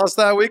in Dallas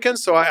that weekend,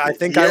 so I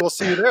think I yeah. will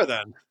see you there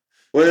then.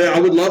 Well, I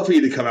would love for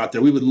you to come out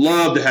there. We would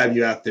love to have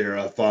you out there.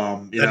 If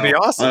That'd be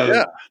awesome.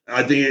 Yeah.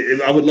 I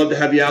think I would love to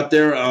have you out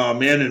there,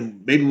 man,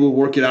 and maybe we'll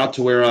work it out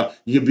to where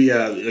you could be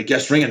a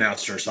guest ring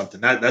announcer or something.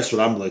 That's what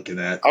I'm looking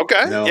at. Okay.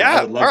 I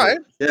Yeah. would All love right.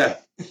 to. Yeah.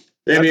 I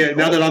That'd be mean,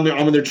 now cool. that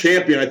I'm their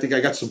champion, I think I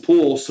got some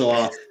pull.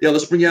 So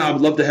let's bring you out. I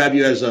would love to have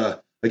you as a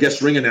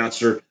guest ring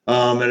announcer.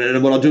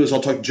 And what I'll do is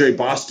I'll talk to Jerry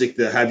Bostic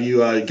to have you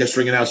guest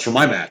ring announce for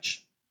my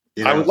match.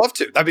 I would love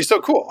to. That'd be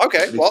so cool. Okay.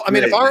 That'd be Well, I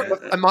mean, if great,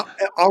 man. I'm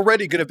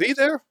already going to be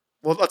there,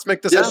 well, let's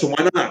make this Yeah, happen. so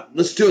why not?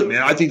 Let's do it,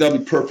 man. I think that'll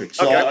be perfect.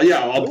 So Okay.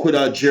 I'll put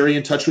Jerry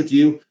in touch with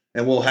you,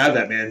 and we'll have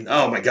that, man.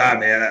 Oh my God,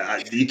 man! Are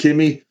you kidding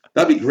me?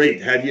 That'd be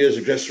great. Have you as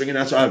a guest ring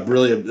announcer?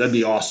 That'd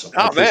be awesome.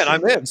 I Oh man, appreciate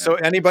I'm that, in. man. So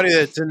anybody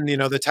that's in,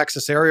 the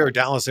Texas area or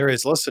Dallas area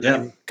is Yeah,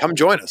 listening, come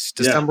join us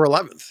yeah. December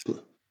 11th.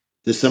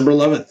 December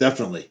 11th,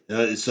 definitely.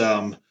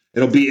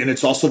 It'll be, and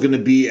it's also going to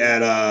be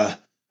at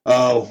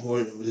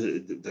let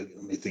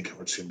me think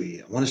how it's going to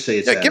be. I want to say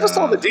it's Yeah. at Give us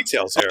all the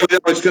details here.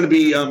 it's going to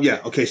be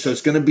okay. So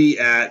it's going to be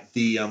at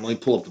the let me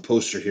pull up the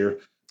poster here,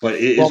 but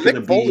it Well, is going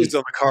Mick to Foley's be.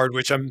 on the card,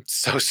 which I'm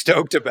so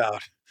stoked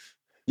about.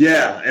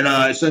 Yeah, and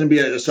it's going to be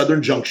at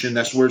Southern Junction.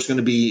 That's where it's going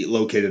to be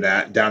located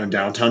at, down in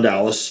downtown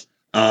Dallas.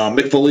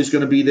 Mick Foley's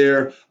going to be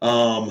there.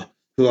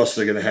 Who else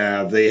are they going to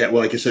have? Well,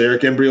 like I said,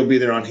 Eric Embry will be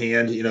there on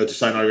hand, to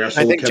sign autographs.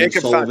 I So will think Kevin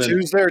Jacob Sullivan.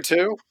 Fatu's there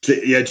too.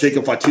 Yeah,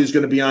 Jacob Fatu is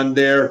going to be on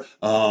there.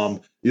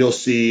 You'll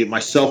see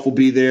myself will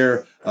be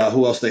there.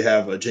 Who else they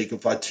have?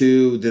 Jacob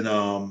Fatu. Then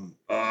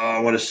I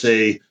want to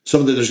say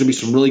there's going to be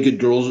some really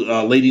good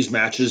ladies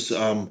matches.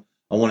 I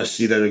want to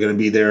see that are going to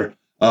be there.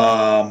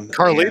 And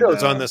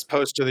Carlito's on this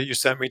poster that you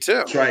sent me too.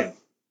 That's right.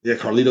 Yeah,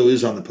 Carlito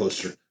is on the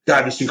poster. God, I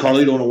haven't seen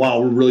Carlito in a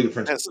while. We're really good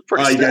friends. This is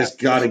pretty You sad. guys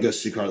got to go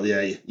see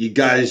Carlito. Yeah, you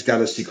guys got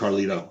to see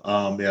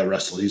Carlito. Yeah,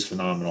 wrestle. He's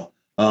phenomenal.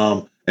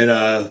 And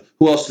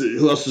who else?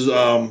 Who else is?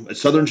 At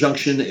Southern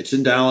Junction. It's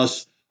in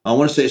Dallas. I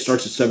want to say it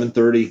starts at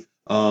 7:30.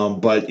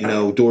 But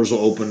doors will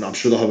open. I'm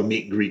sure they'll have a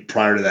meet and greet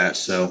prior to that.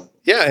 So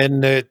yeah,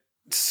 and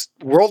it's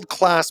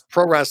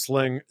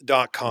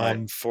worldclassprowrestling.com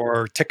Right.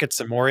 for tickets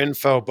and more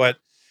info. But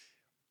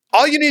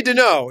all you need to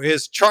know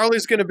is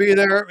Charlie's going to be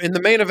there in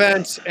the main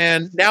event,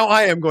 and now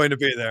I am going to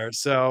be there.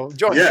 So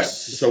join me.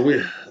 Yes. So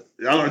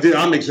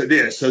I'm excited.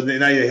 Yeah, so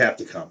now you have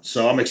to come.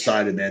 So I'm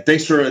excited, man.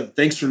 Thanks for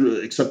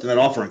accepting that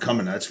offer and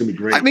coming. That's gonna be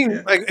great. I mean,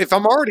 man. like, if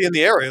I'm already in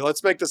the area,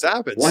 let's make this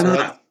happen. Why So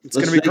not? it's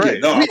going to be make great.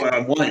 it. No, We I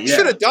want it. should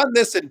Yeah, have done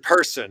this in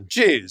person.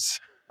 Jeez.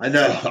 I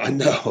know. I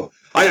know.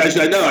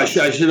 I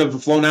should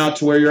have flown out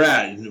to where you're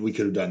at, and we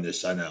could have done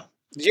this. I know.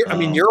 I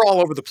mean, you're all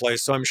over the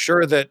place, so I'm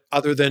sure that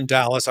other than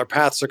Dallas, our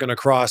paths are going to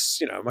cross,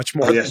 much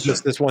more than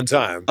just this one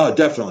time. Oh,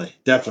 definitely,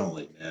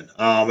 man.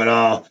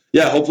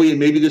 Yeah, hopefully,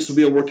 maybe this will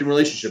be a working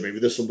relationship. Maybe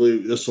this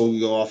will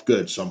go off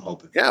good. So I'm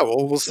hoping. Yeah,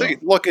 well, we'll see.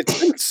 Look, it's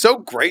been so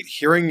great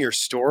hearing your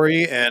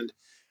story, and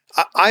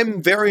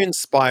I'm very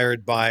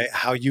inspired by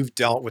how you've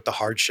dealt with the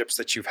hardships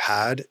that you've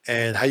had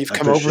and how you've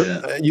come over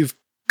them,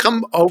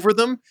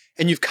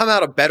 and you've come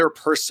out a better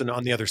person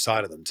on the other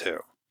side of them too.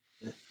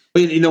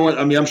 But you know what?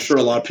 I mean, I'm sure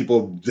a lot of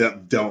people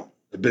that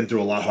have been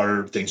through a lot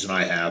harder things than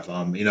I have.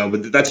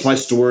 But that's my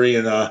story,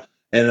 and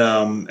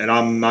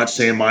I'm not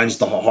saying mine's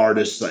the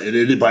hardest.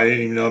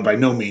 By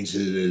no means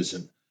it is.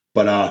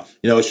 But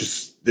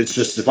it's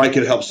just if I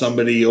could help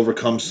somebody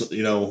overcome,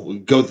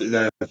 go through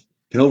that,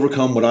 can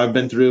overcome what I've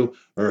been through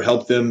or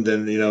help them,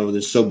 then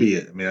then so be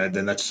it. I mean,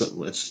 then then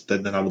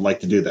I would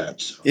like to do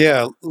that. So.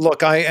 Yeah,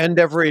 look, I end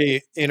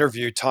every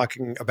interview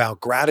talking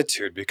about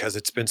gratitude because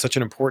it's been such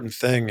an important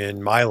thing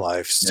in my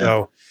life.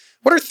 So,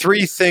 what are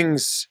 3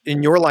 things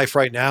in your life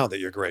right now that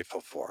you're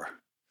grateful for?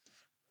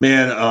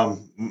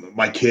 Man,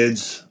 my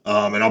kids,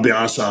 and I'll be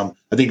honest, I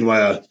think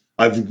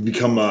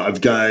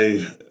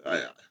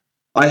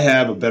I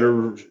have a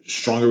better,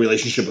 stronger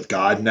relationship with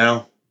God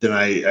now than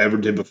I ever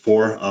did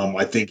before.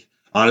 I think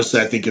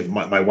if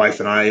my wife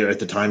and I, at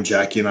the time,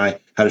 Jackie and I,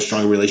 had a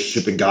stronger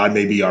relationship in God,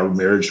 maybe our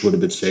marriage would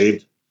have been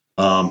saved.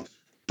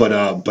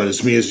 But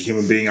as me as a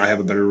human being, I have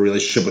a better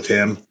relationship with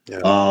Him.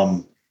 Yeah.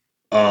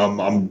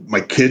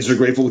 My kids are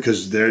grateful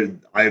because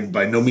I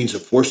by no means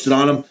have forced it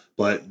on them,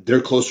 but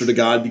they're closer to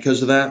God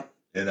because of that.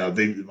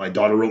 And my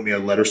daughter wrote me a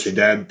letter saying,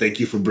 "Dad, thank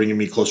you for bringing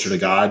me closer to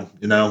God."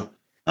 And I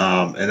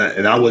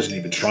wasn't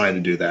even trying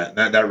to do that.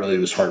 That really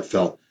was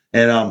heartfelt.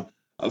 And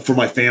for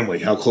my family,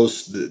 how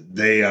close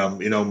they,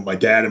 my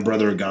dad and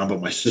brother are gone, but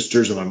my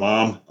sisters and my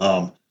mom,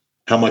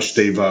 how much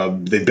they've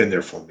been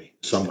there for me.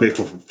 So I'm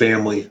grateful for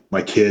family,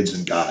 my kids,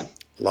 and God.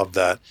 Love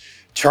that.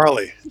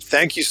 Charlie,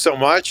 thank you so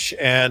much.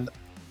 And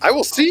I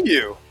will see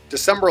you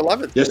December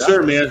 11th. Yes,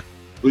 sir, man.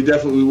 We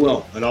definitely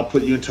will. And I'll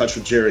put you in touch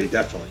with Jerry,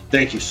 definitely.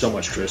 Thank you so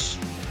much, Chris.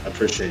 I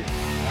appreciate it.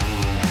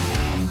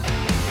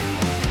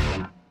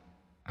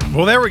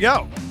 Well, there we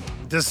go.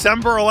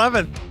 December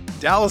 11th,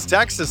 Dallas,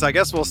 Texas. I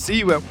guess we'll see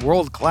you at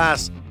World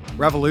Class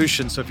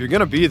Revolution. So if you're going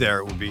to be there,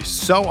 it would be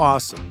so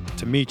awesome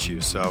to meet you.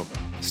 So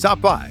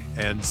stop by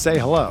and say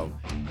hello.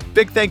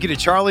 Big thank you to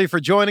Charlie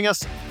for joining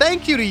us.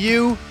 Thank you to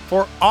you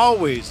for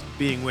always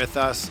being with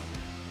us.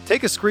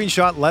 Take a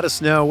screenshot. Let us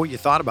know what you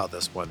thought about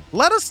this one.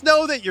 Let us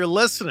know that you're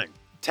listening.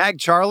 Tag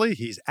Charlie.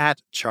 He's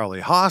at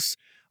Charlie Haas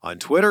on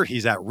Twitter.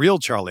 He's at Real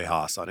Charlie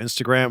Haas on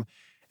Instagram.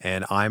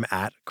 And I'm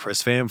at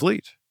Chris Van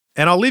Vliet.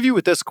 And I'll leave you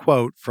with this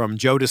quote from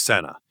Joe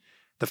DeSena,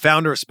 the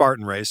founder of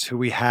Spartan Race, who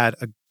we had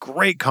a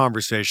great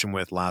conversation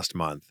with last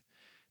month.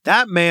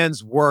 That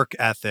man's work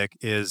ethic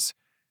is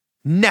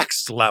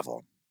next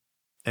level.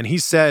 And he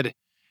said,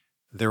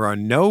 "There are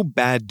no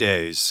bad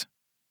days,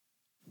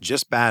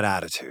 just bad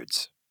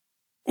attitudes."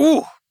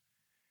 Ooh,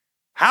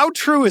 how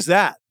true is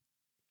that?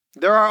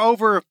 There are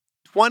over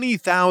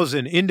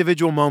 20,000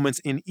 individual moments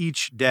in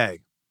each day.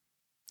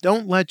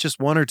 Don't let just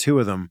 1 or 2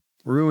 of them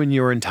ruin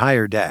your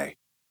entire day.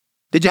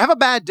 Did you have a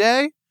bad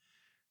day?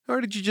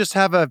 Or did you just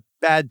have a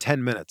bad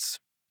 10 minutes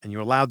and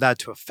you allowed that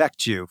to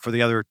affect you for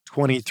the other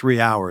 23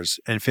 hours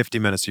and 50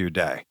 minutes of your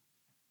day?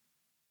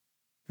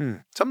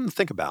 Something to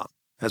think about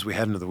as we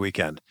head into the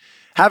weekend.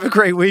 Have a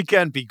great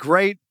weekend. Be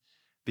great.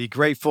 Be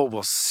grateful.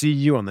 We'll see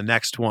you on the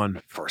next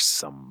one for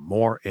some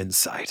more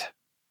insight.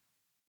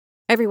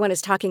 Everyone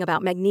is talking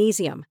about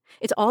magnesium.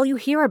 It's all you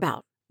hear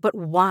about. But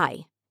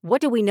why? What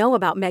do we know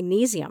about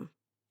magnesium?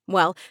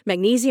 Well,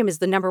 magnesium is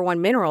the #1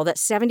 mineral that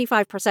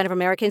 75% of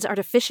Americans are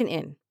deficient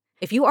in.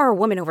 If you are a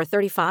woman over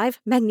 35,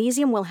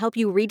 magnesium will help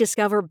you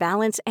rediscover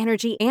balance,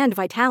 energy, and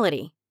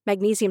vitality.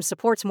 Magnesium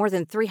supports more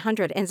than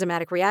 300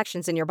 enzymatic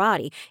reactions in your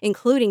body,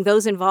 including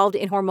those involved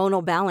in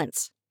hormonal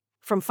balance.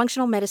 From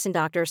functional medicine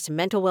doctors to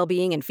mental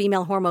well-being and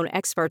female hormone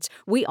experts,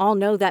 we all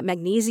know that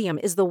magnesium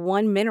is the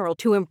one mineral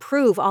to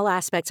improve all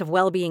aspects of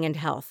well-being and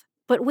health.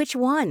 But which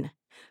one?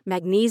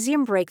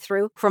 Magnesium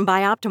Breakthrough from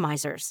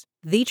Bioptimizers,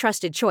 the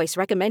trusted choice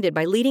recommended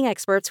by leading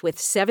experts with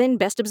 7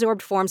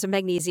 best-absorbed forms of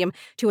magnesium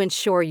to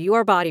ensure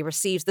your body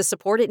receives the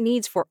support it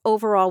needs for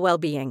overall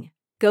well-being.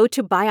 Go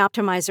to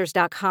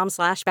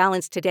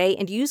bioptimizers.com/balance today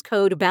and use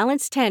code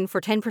BALANCE10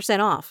 for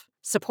 10% off.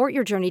 Support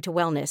your journey to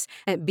wellness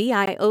at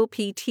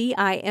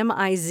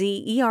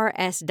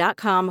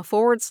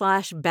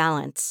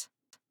bioptimizers.com/balance.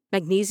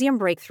 Magnesium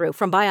Breakthrough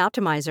from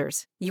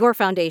Bioptimizers, your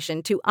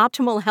foundation to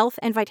optimal health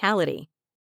and vitality.